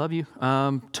 Love you.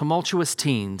 Tumultuous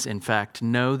teens, in fact,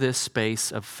 know this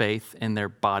space of faith in their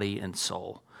body and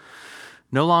soul.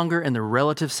 No longer in the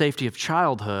relative safety of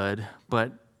childhood,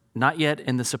 but not yet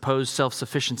in the supposed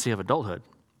self-sufficiency of adulthood.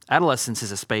 Adolescence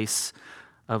is a space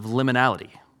of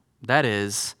liminality. That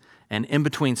is an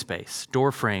in-between space.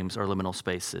 Door frames are liminal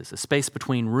spaces, a space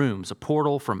between rooms, a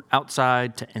portal from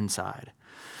outside to inside.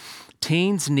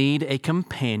 Teens need a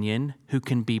companion who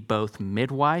can be both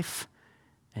midwife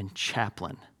and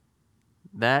chaplain.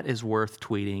 That is worth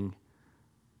tweeting,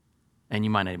 and you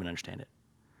might not even understand it.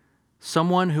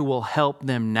 Someone who will help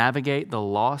them navigate the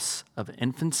loss of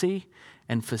infancy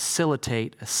and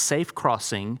facilitate a safe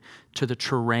crossing to the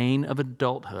terrain of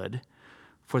adulthood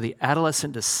for the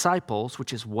adolescent disciples,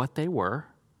 which is what they were.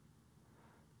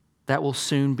 That will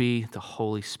soon be the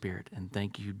Holy Spirit, and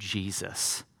thank you,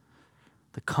 Jesus.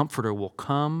 The Comforter will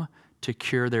come to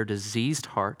cure their diseased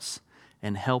hearts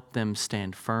and help them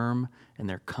stand firm in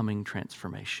their coming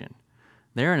transformation.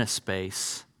 They're in a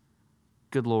space,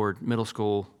 good Lord, middle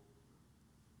school,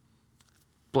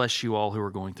 bless you all who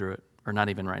are going through it, or not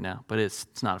even right now, but it's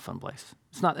not a fun place.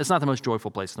 It's not the most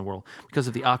joyful place in the world because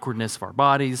of the awkwardness of our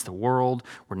bodies, the world.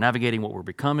 We're navigating what we're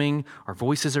becoming. Our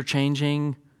voices are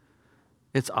changing.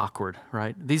 It's awkward,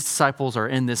 right? These disciples are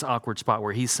in this awkward spot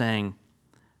where he's saying,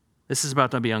 this is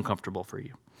about to be uncomfortable for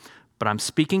you. But I'm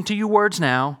speaking to you words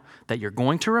now that you're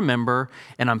going to remember,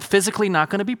 and I'm physically not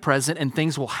going to be present, and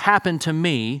things will happen to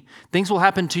me. Things will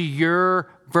happen to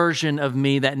your version of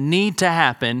me that need to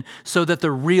happen so that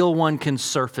the real one can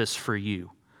surface for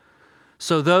you.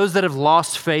 So those that have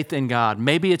lost faith in God,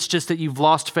 maybe it's just that you've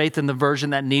lost faith in the version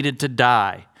that needed to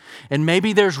die. And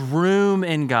maybe there's room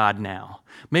in God now.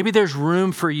 Maybe there's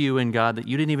room for you in God that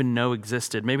you didn't even know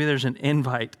existed. Maybe there's an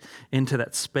invite into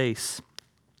that space.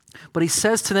 But he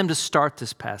says to them to start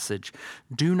this passage,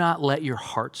 do not let your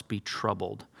hearts be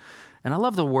troubled. And I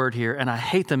love the word here, and I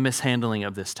hate the mishandling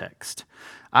of this text.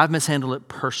 I've mishandled it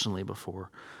personally before.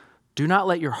 Do not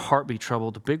let your heart be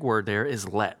troubled. The big word there is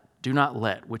let. Do not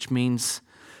let, which means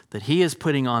that he is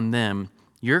putting on them,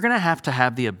 you're going to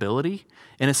have the ability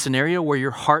in a scenario where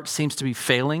your heart seems to be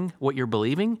failing what you're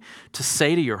believing, to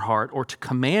say to your heart or to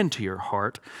command to your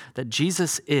heart that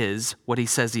Jesus is what he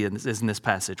says he is in this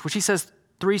passage, which he says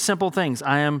 3 simple things.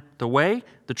 I am the way,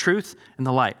 the truth, and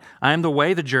the light. I am the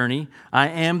way, the journey. I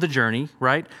am the journey,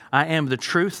 right? I am the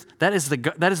truth. That is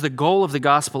the goal of the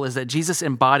gospel, is that Jesus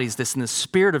embodies this, and the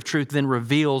Spirit of truth then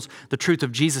reveals the truth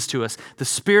of Jesus to us. The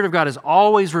Spirit of God is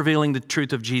always revealing the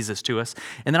truth of Jesus to us.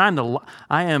 And then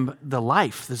I am the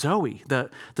life, the Zoe, the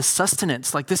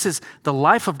sustenance. Like this is the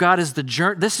life of God is the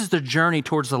journey. This is the journey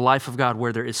towards the life of God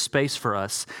where there is space for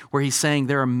us, where he's saying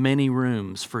there are many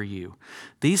rooms for you.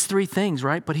 These 3 things,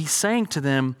 right? But he's saying to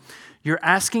them, you're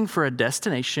asking for a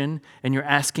destination and you're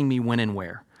asking me when and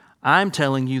where. I'm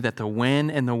telling you that the when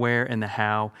and the where and the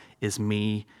how is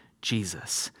me,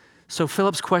 Jesus. So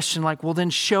Philip's question well, then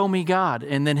show me God.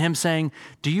 And then him saying,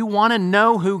 do you want to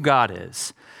know who God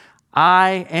is?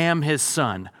 I am his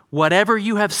son. Whatever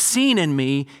you have seen in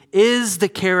me is the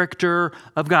character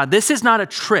of God. This is not a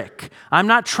trick. I'm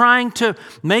not trying to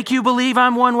make you believe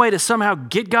I'm one way to somehow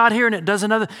get God here and it does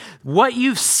another. What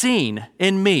you've seen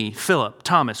in me, Philip,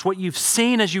 Thomas, what you've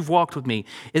seen as you've walked with me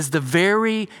is the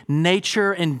very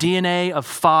nature and DNA of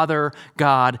Father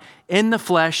God in the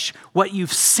flesh. What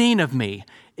you've seen of me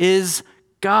is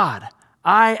God.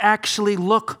 I actually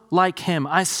look like him.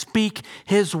 I speak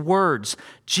his words.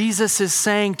 Jesus is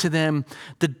saying to them,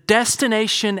 the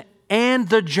destination and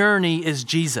the journey is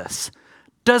Jesus.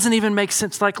 Doesn't even make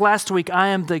sense. Like last week, I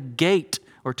am the gate,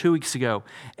 or 2 weeks ago,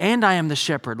 and I am the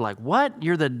shepherd. Like, what?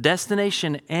 You're the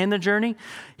destination and the journey?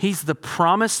 He's the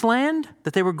promised land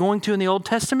that they were going to in the Old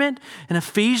Testament. In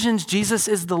Ephesians, Jesus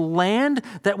is the land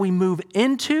that we move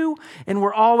into, and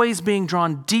we're always being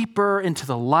drawn deeper into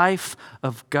the life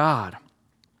of God.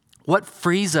 What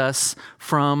frees us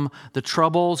from the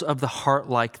troubles of the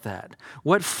heart like that?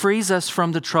 What frees us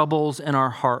from the troubles in our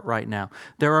heart right now?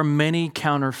 There are many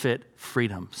counterfeit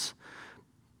freedoms.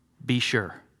 Be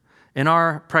sure. In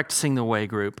our Practicing the Way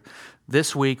group,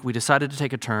 this week we decided to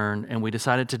take a turn and we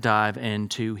decided to dive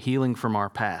into healing from our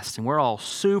past. And we're all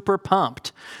super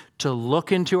pumped to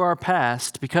look into our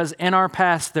past because in our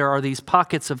past there are these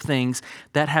pockets of things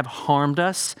that have harmed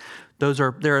us.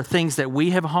 There are things that we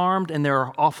have harmed, and there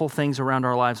are awful things around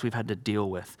our lives we've had to deal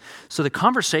with. So the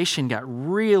conversation got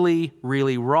really,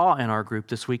 really raw in our group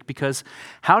this week because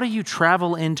how do you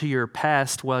travel into your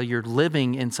past while you're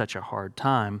living in such a hard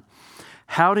time?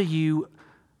 How do you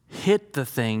hit the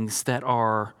things that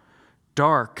are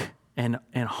dark and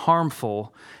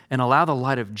harmful and allow the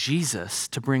light of Jesus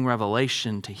to bring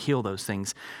revelation to heal those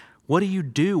things? What do you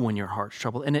do when your heart's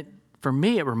troubled? And for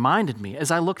me, it reminded me, as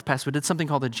I looked past, we did something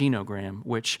called the genogram,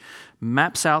 which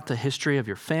maps out the history of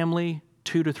your family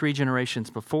 2 to 3 generations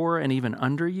before and even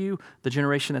under you, the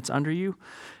generation that's under you.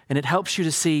 And it helps you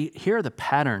to see, here are the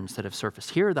patterns that have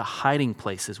surfaced. Here are the hiding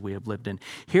places we have lived in.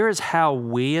 Here is how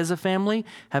we as a family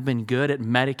have been good at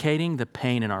medicating the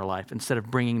pain in our life instead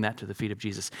of bringing that to the feet of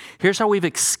Jesus. Here's how we've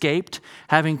escaped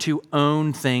having to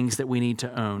own things that we need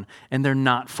to own, and they're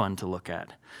not fun to look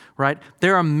at. Right?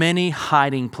 There are many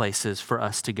hiding places for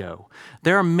us to go.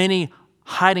 There are many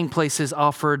hiding places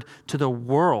offered to the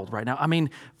world right now. I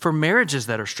mean, for marriages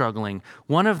that are struggling,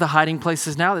 one of the hiding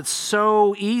places now that's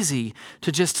so easy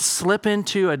to just slip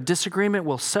into a disagreement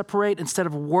will separate instead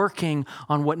of working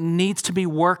on what needs to be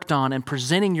worked on and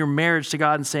presenting your marriage to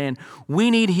God and saying, we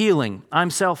need healing.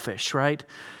 I'm selfish, right?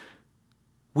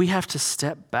 We have to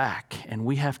step back and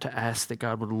we have to ask that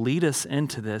God would lead us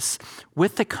into this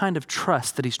with the kind of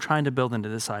trust that he's trying to build into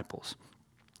disciples.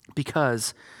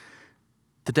 Because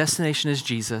the destination is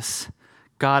Jesus.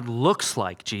 God looks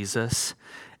like Jesus.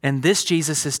 And this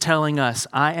Jesus is telling us,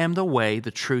 I am the way,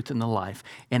 the truth, and the life.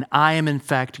 And I am, in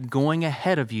fact, going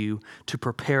ahead of you to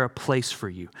prepare a place for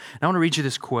you. And I want to read you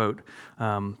this quote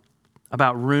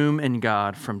about room and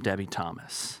God from Debie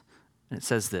Thomas. And it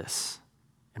says this.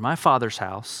 In my Father's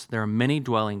house, there are many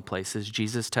dwelling places,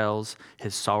 Jesus tells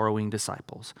his sorrowing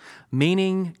disciples,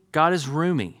 meaning God is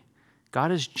roomy,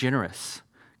 God is generous,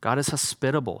 God is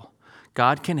hospitable.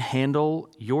 God can handle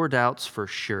your doubts for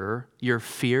sure, your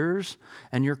fears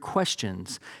and your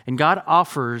questions. And God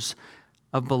offers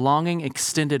a belonging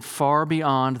extended far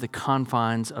beyond the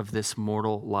confines of this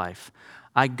mortal life.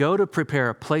 I go to prepare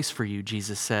a place for you,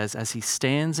 Jesus says, as he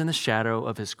stands in the shadow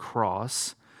of his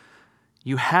cross.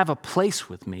 You have a place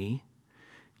with me.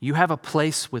 You have a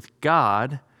place with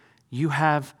God. You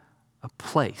have a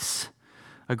place.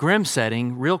 A grim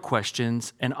setting, real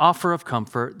questions, an offer of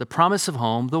comfort, the promise of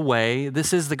home, the way.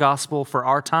 This is the gospel for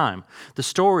our time. The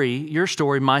story, your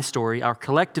story, my story, our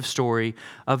collective story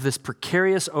of this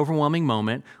precarious, overwhelming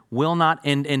moment will not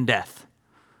end in death.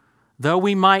 Though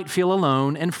we might feel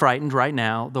alone and frightened right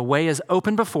now, the way is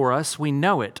open before us. We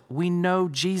know it. We know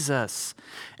Jesus.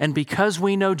 And because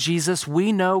we know Jesus,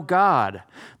 we know God.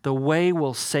 The way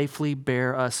will safely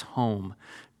bear us home.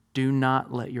 Do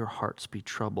not let your hearts be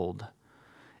troubled.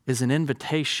 Is an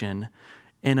invitation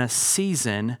in a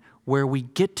season where we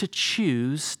get to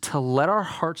choose to let our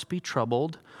hearts be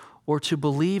troubled or to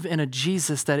believe in a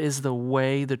Jesus that is the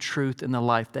way, the truth, and the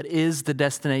life, that is the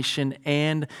destination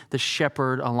and the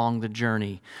shepherd along the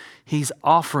journey. He's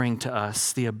offering to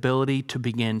us the ability to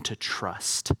begin to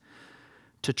trust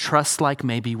like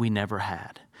maybe we never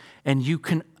had. And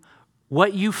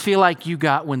what you feel like you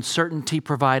got when certainty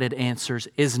provided answers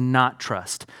is not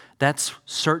trust. That's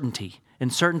certainty.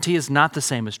 And certainty is not the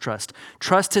same as trust.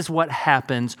 Trust is what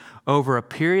happens over a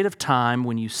period of time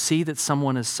when you see that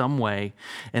someone is some way,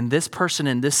 and this person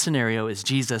in this scenario is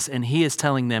Jesus, and he is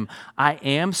telling them, I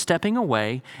am stepping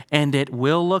away, and it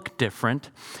will look different,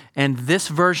 and this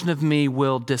version of me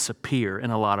will disappear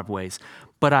in a lot of ways,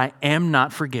 but I am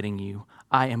not forgetting you.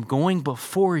 I am going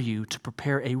before you to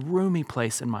prepare a roomy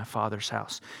place in my Father's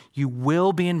house. You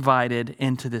will be invited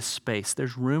into this space.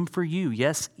 There's room for you.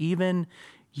 Yes, even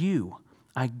you.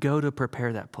 I go to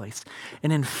prepare that place.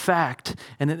 And in fact,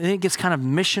 and it gets kind of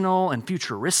missional and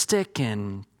futuristic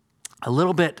and a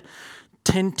little bit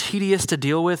tedious to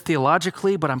deal with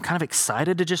theologically, but I'm kind of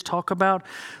excited to just talk about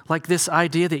like this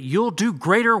idea that you'll do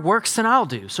greater works than I'll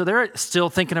do. So they're still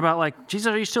thinking about like, Jesus,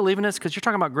 are you still leaving us? Because you're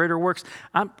talking about greater works.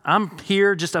 I'm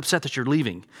here just upset that you're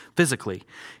leaving physically.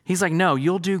 He's like, no,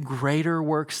 you'll do greater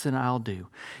works than I'll do.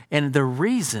 And the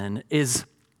reason is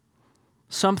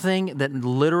something that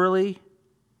literally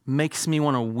makes me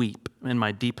want to weep in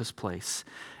my deepest place.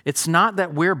 It's not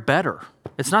that we're better.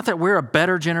 It's not that we're a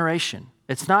better generation.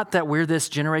 It's not that we're this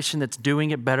generation that's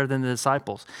doing it better than the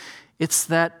disciples. It's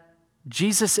that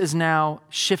Jesus is now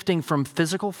shifting from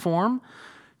physical form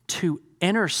to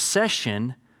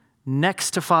intercession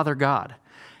next to Father God.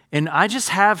 And I just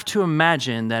have to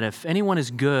imagine that if anyone is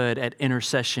good at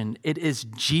intercession, it is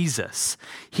Jesus.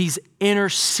 He's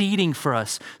interceding for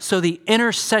us. So the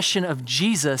intercession of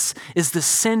Jesus is the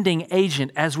sending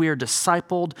agent as we are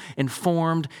discipled,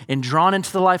 informed, and drawn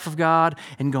into the life of God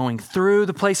and going through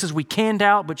the places we can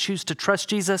doubt but choose to trust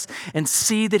Jesus and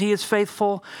see that he is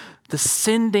faithful. The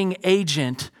sending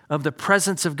agent of the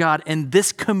presence of God in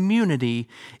this community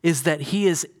is that he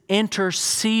is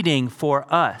interceding for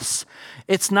us.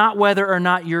 It's not whether or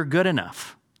not you're good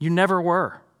enough. You never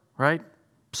were, right?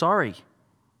 Sorry.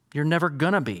 You're never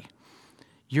gonna be.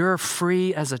 You're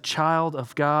free as a child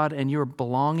of God, and you're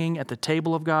belonging at the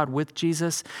table of God with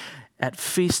Jesus at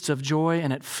feasts of joy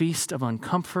and at feast of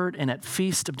uncomfort and at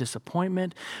feast of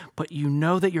disappointment. But you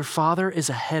know that your Father is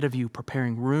ahead of you,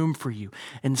 preparing room for you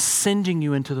and sending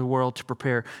you into the world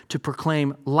to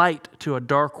proclaim light to a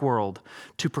dark world,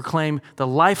 to proclaim the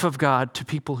life of God to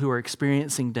people who are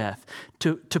experiencing death,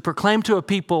 to proclaim to a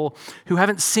people who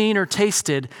haven't seen or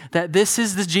tasted that this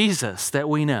is the Jesus that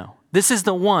we know. This is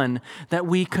the one that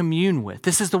we commune with.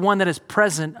 This is the one that is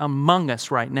present among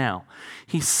us right now.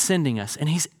 He's sending us, and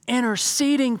he's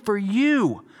interceding for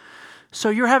you. So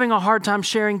you're having a hard time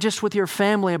sharing just with your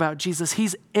family about Jesus.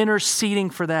 He's interceding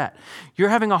for that. You're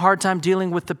having a hard time dealing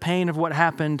with the pain of what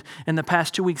happened in the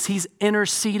past 2 weeks. He's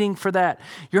interceding for that.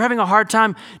 You're having a hard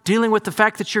time dealing with the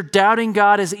fact that you're doubting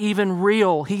God is even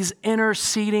real. He's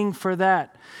interceding for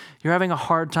that. You're having a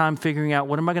hard time figuring out,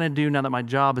 what am I going to do now that my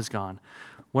job is gone?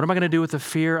 What am I going to do with the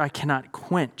fear I cannot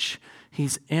quench?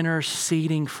 He's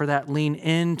interceding for that. Lean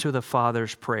into the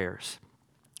Father's prayers.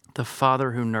 The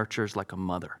Father who nurtures like a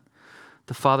mother.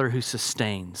 The Father who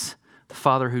sustains. The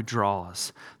Father who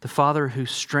draws. The Father who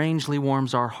strangely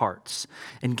warms our hearts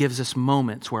and gives us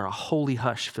moments where a holy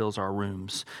hush fills our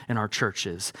rooms and our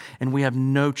churches. And we have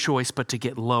no choice but to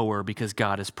get lower because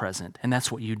God is present. And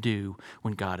that's what you do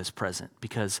when God is present,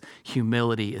 because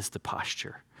humility is the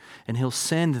posture. and he'll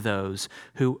send those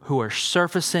who are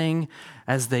surfacing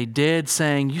as they did,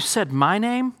 saying, you said my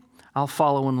name? I'll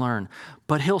follow and learn.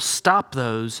 But he'll stop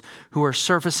those who are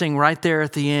surfacing right there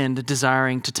at the end,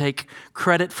 desiring to take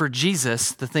credit for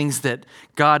Jesus, the things that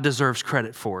God deserves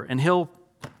credit for. And he'll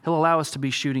allow us to be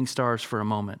shooting stars for a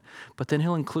moment, but then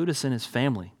he'll include us in his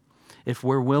family. If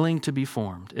we're willing to be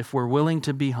formed, if we're willing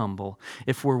to be humble,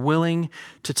 if we're willing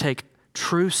to take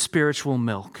true spiritual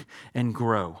milk and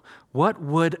grow, what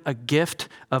would a gift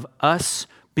of us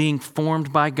being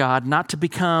formed by God, not to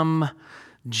become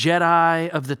Jedi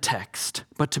of the text,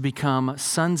 but to become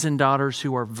sons and daughters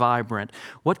who are vibrant,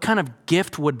 what kind of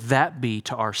gift would that be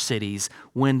to our cities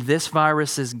when this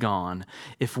virus is gone,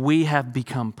 if we have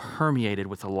become permeated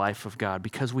with the life of God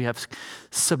because we have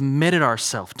submitted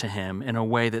ourselves to him in a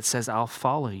way that says, I'll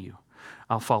follow you.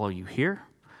 I'll follow you here.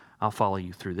 I'll follow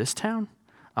you through this town.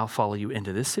 I'll follow you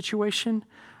into this situation.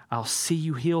 I'll see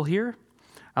you heal here.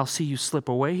 I'll see you slip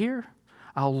away here.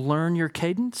 I'll learn your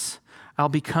cadence. I'll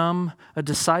become a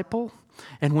disciple.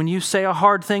 And when you say a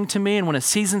hard thing to me, and when a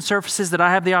season surfaces that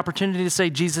I have the opportunity to say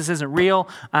Jesus isn't real,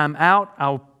 I'm out.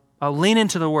 I'll lean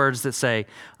into the words that say,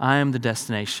 I am the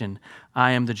destination.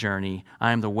 I am the journey.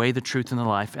 I am the way, the truth, and the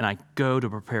life, and I go to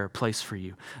prepare a place for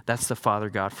you. That's the Father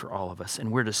God for all of us.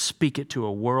 And we're to speak it to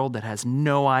a world that has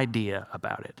no idea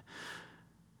about it.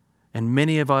 And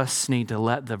many of us need to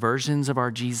let the versions of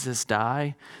our Jesus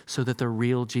die so that the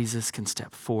real Jesus can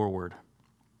step forward.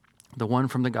 The one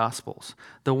from the Gospels,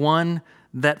 the one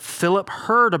that Philip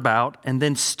heard about and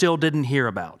then still didn't hear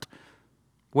about.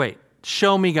 Wait,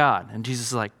 show me God. And Jesus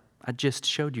is like, I just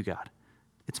showed you God.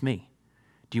 It's me.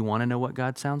 Do you want to know what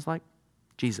God sounds like?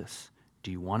 Jesus.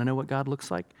 Do you want to know what God looks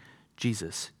like?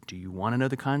 Jesus. Do you want to know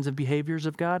the kinds of behaviors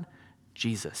of God?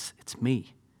 Jesus. It's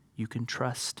me. You can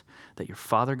trust that your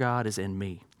Father God is in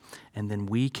me. And then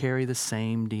we carry the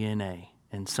same DNA.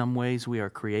 In some ways, we are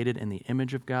created in the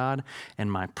image of God. And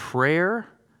my prayer,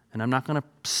 and I'm not going to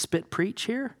spit preach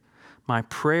here, my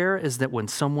prayer is that when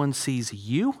someone sees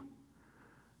you,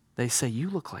 they say, you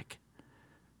look like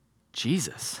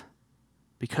Jesus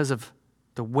because of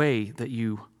the way that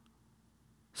you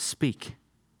speak,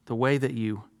 the way that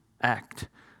you act,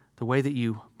 the way that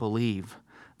you believe,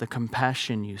 the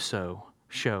compassion you show,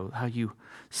 how you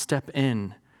step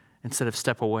in instead of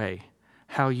step away,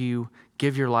 how you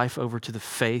give your life over to the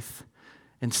faith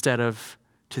instead of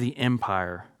to the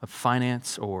empire of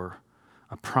finance or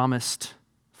a promised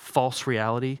false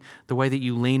reality, the way that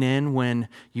you lean in when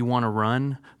you want to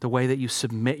run, the way that you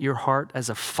submit your heart as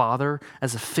a father,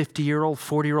 as a 50-year-old,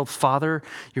 40-year-old father.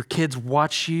 Your kids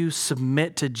watch you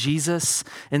submit to Jesus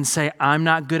and say, I'm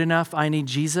not good enough, I need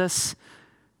Jesus.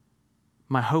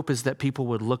 My hope is that people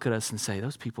would look at us and say,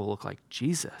 those people look like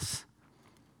Jesus,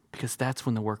 because that's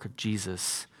when the work of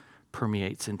Jesus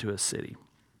permeates into a city.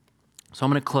 So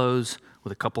I'm going to close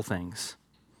with a couple things.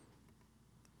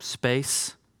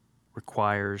 Space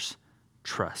requires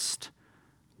trust.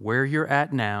 Where you're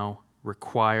at now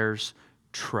requires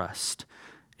trust.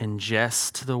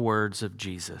 Ingest the words of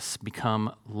Jesus.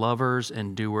 Become lovers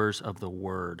and doers of the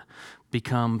word.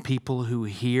 Become people who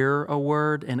hear a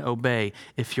word and obey.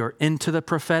 If you're into the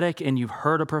prophetic and you've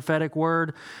heard a prophetic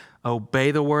word,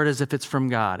 obey the word as if it's from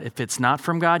God. If it's not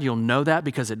from God, you'll know that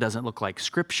because it doesn't look like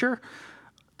Scripture.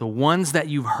 The ones that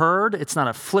you've heard, it's not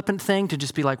a flippant thing to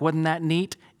just be like, wasn't that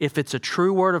neat? If it's a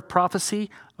true word of prophecy,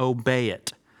 obey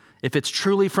it. If it's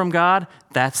truly from God,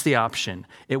 that's the option.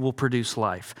 It will produce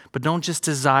life. But don't just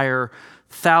desire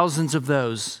thousands of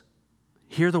those.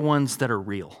 Hear the ones that are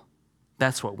real.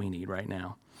 That's what we need right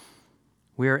now.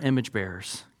 We are image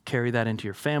bearers. Carry that into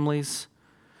your families.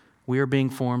 We are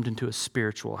being formed into a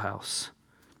spiritual house.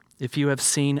 If you have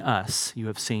seen us, you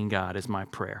have seen God, is my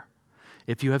prayer.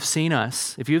 If you have seen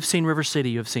us, if you have seen River City,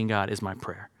 you have seen God, is my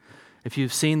prayer. If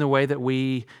you've seen the way that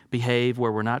we behave,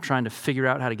 where we're not trying to figure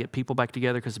out how to get people back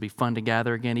together because it'd be fun to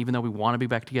gather again, even though we want to be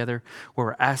back together, where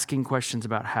we're asking questions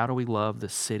about how do we love the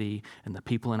city and the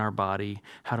people in our body,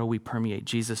 how do we permeate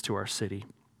Jesus to our city.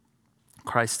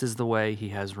 Christ is the way, he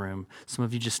has room. Some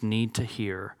of you just need to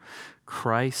hear,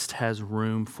 Christ has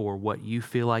room for what you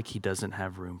feel like he doesn't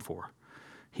have room for.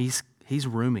 He's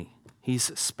roomy,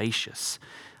 he's spacious.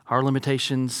 Our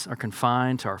limitations are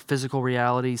confined to our physical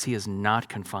realities. He is not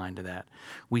confined to that.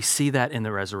 We see that in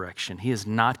the resurrection. He is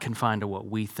not confined to what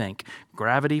we think.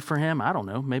 Gravity for him, I don't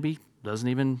know, maybe doesn't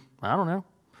even, I don't know.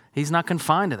 He's not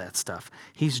confined to that stuff.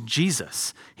 He's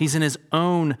Jesus. He's in his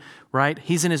own, right?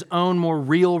 He's in his own more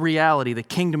real reality, the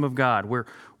kingdom of God, where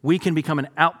we can become an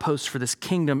outpost for this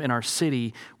kingdom in our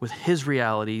city with his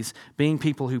realities, being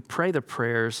people who pray the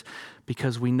prayers,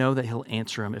 because we know that he'll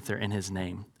answer them if they're in his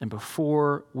name. And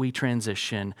before we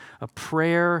transition, a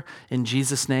prayer in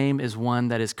Jesus' name is one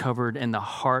that is covered in the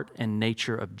heart and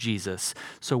nature of Jesus.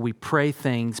 So we pray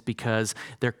things because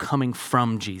they're coming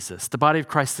from Jesus. The body of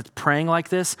Christ that's praying like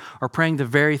this are praying the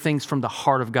very things from the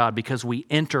heart of God, because we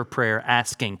enter prayer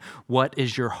asking, what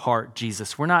is your heart,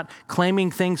 Jesus? We're not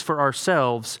claiming things for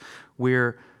ourselves.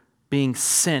 We're being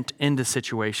sent into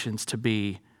situations to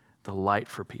be the light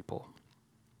for people.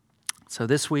 So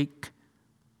this week,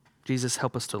 Jesus,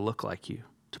 help us to look like you,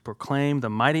 to proclaim the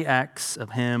mighty acts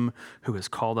of him who has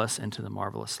called us into the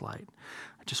marvelous light.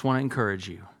 I just want to encourage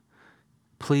you.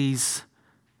 Please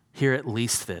hear at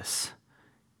least this.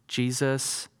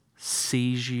 Jesus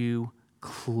sees you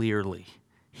clearly.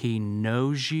 He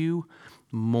knows you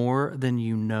more than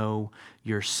you know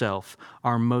yourself.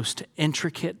 Our most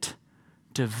intricate,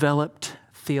 developed,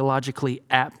 theologically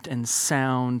apt and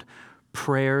sound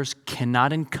prayers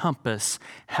cannot encompass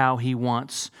how he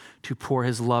wants to pour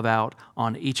his love out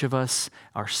on each of us,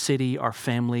 our city, our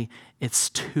family. It's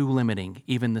too limiting,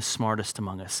 even the smartest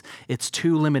among us. It's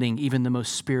too limiting, even the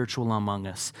most spiritual among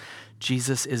us.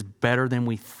 Jesus is better than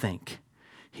we think.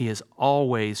 He is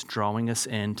always drawing us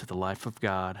into the life of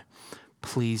God.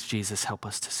 Please, Jesus, help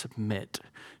us to submit,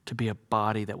 to be a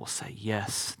body that will say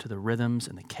yes to the rhythms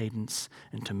and the cadence,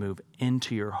 and to move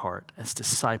into your heart as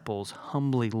disciples,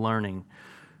 humbly learning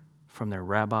from their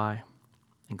rabbi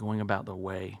and going about the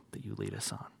way that you lead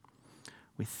us on.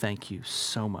 We thank you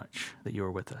so much that you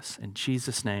are with us. In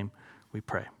Jesus' name we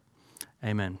pray.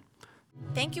 Amen.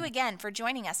 Thank you again for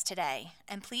joining us today,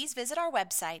 and please visit our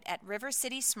website at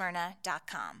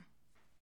rivercitysmyrna.com.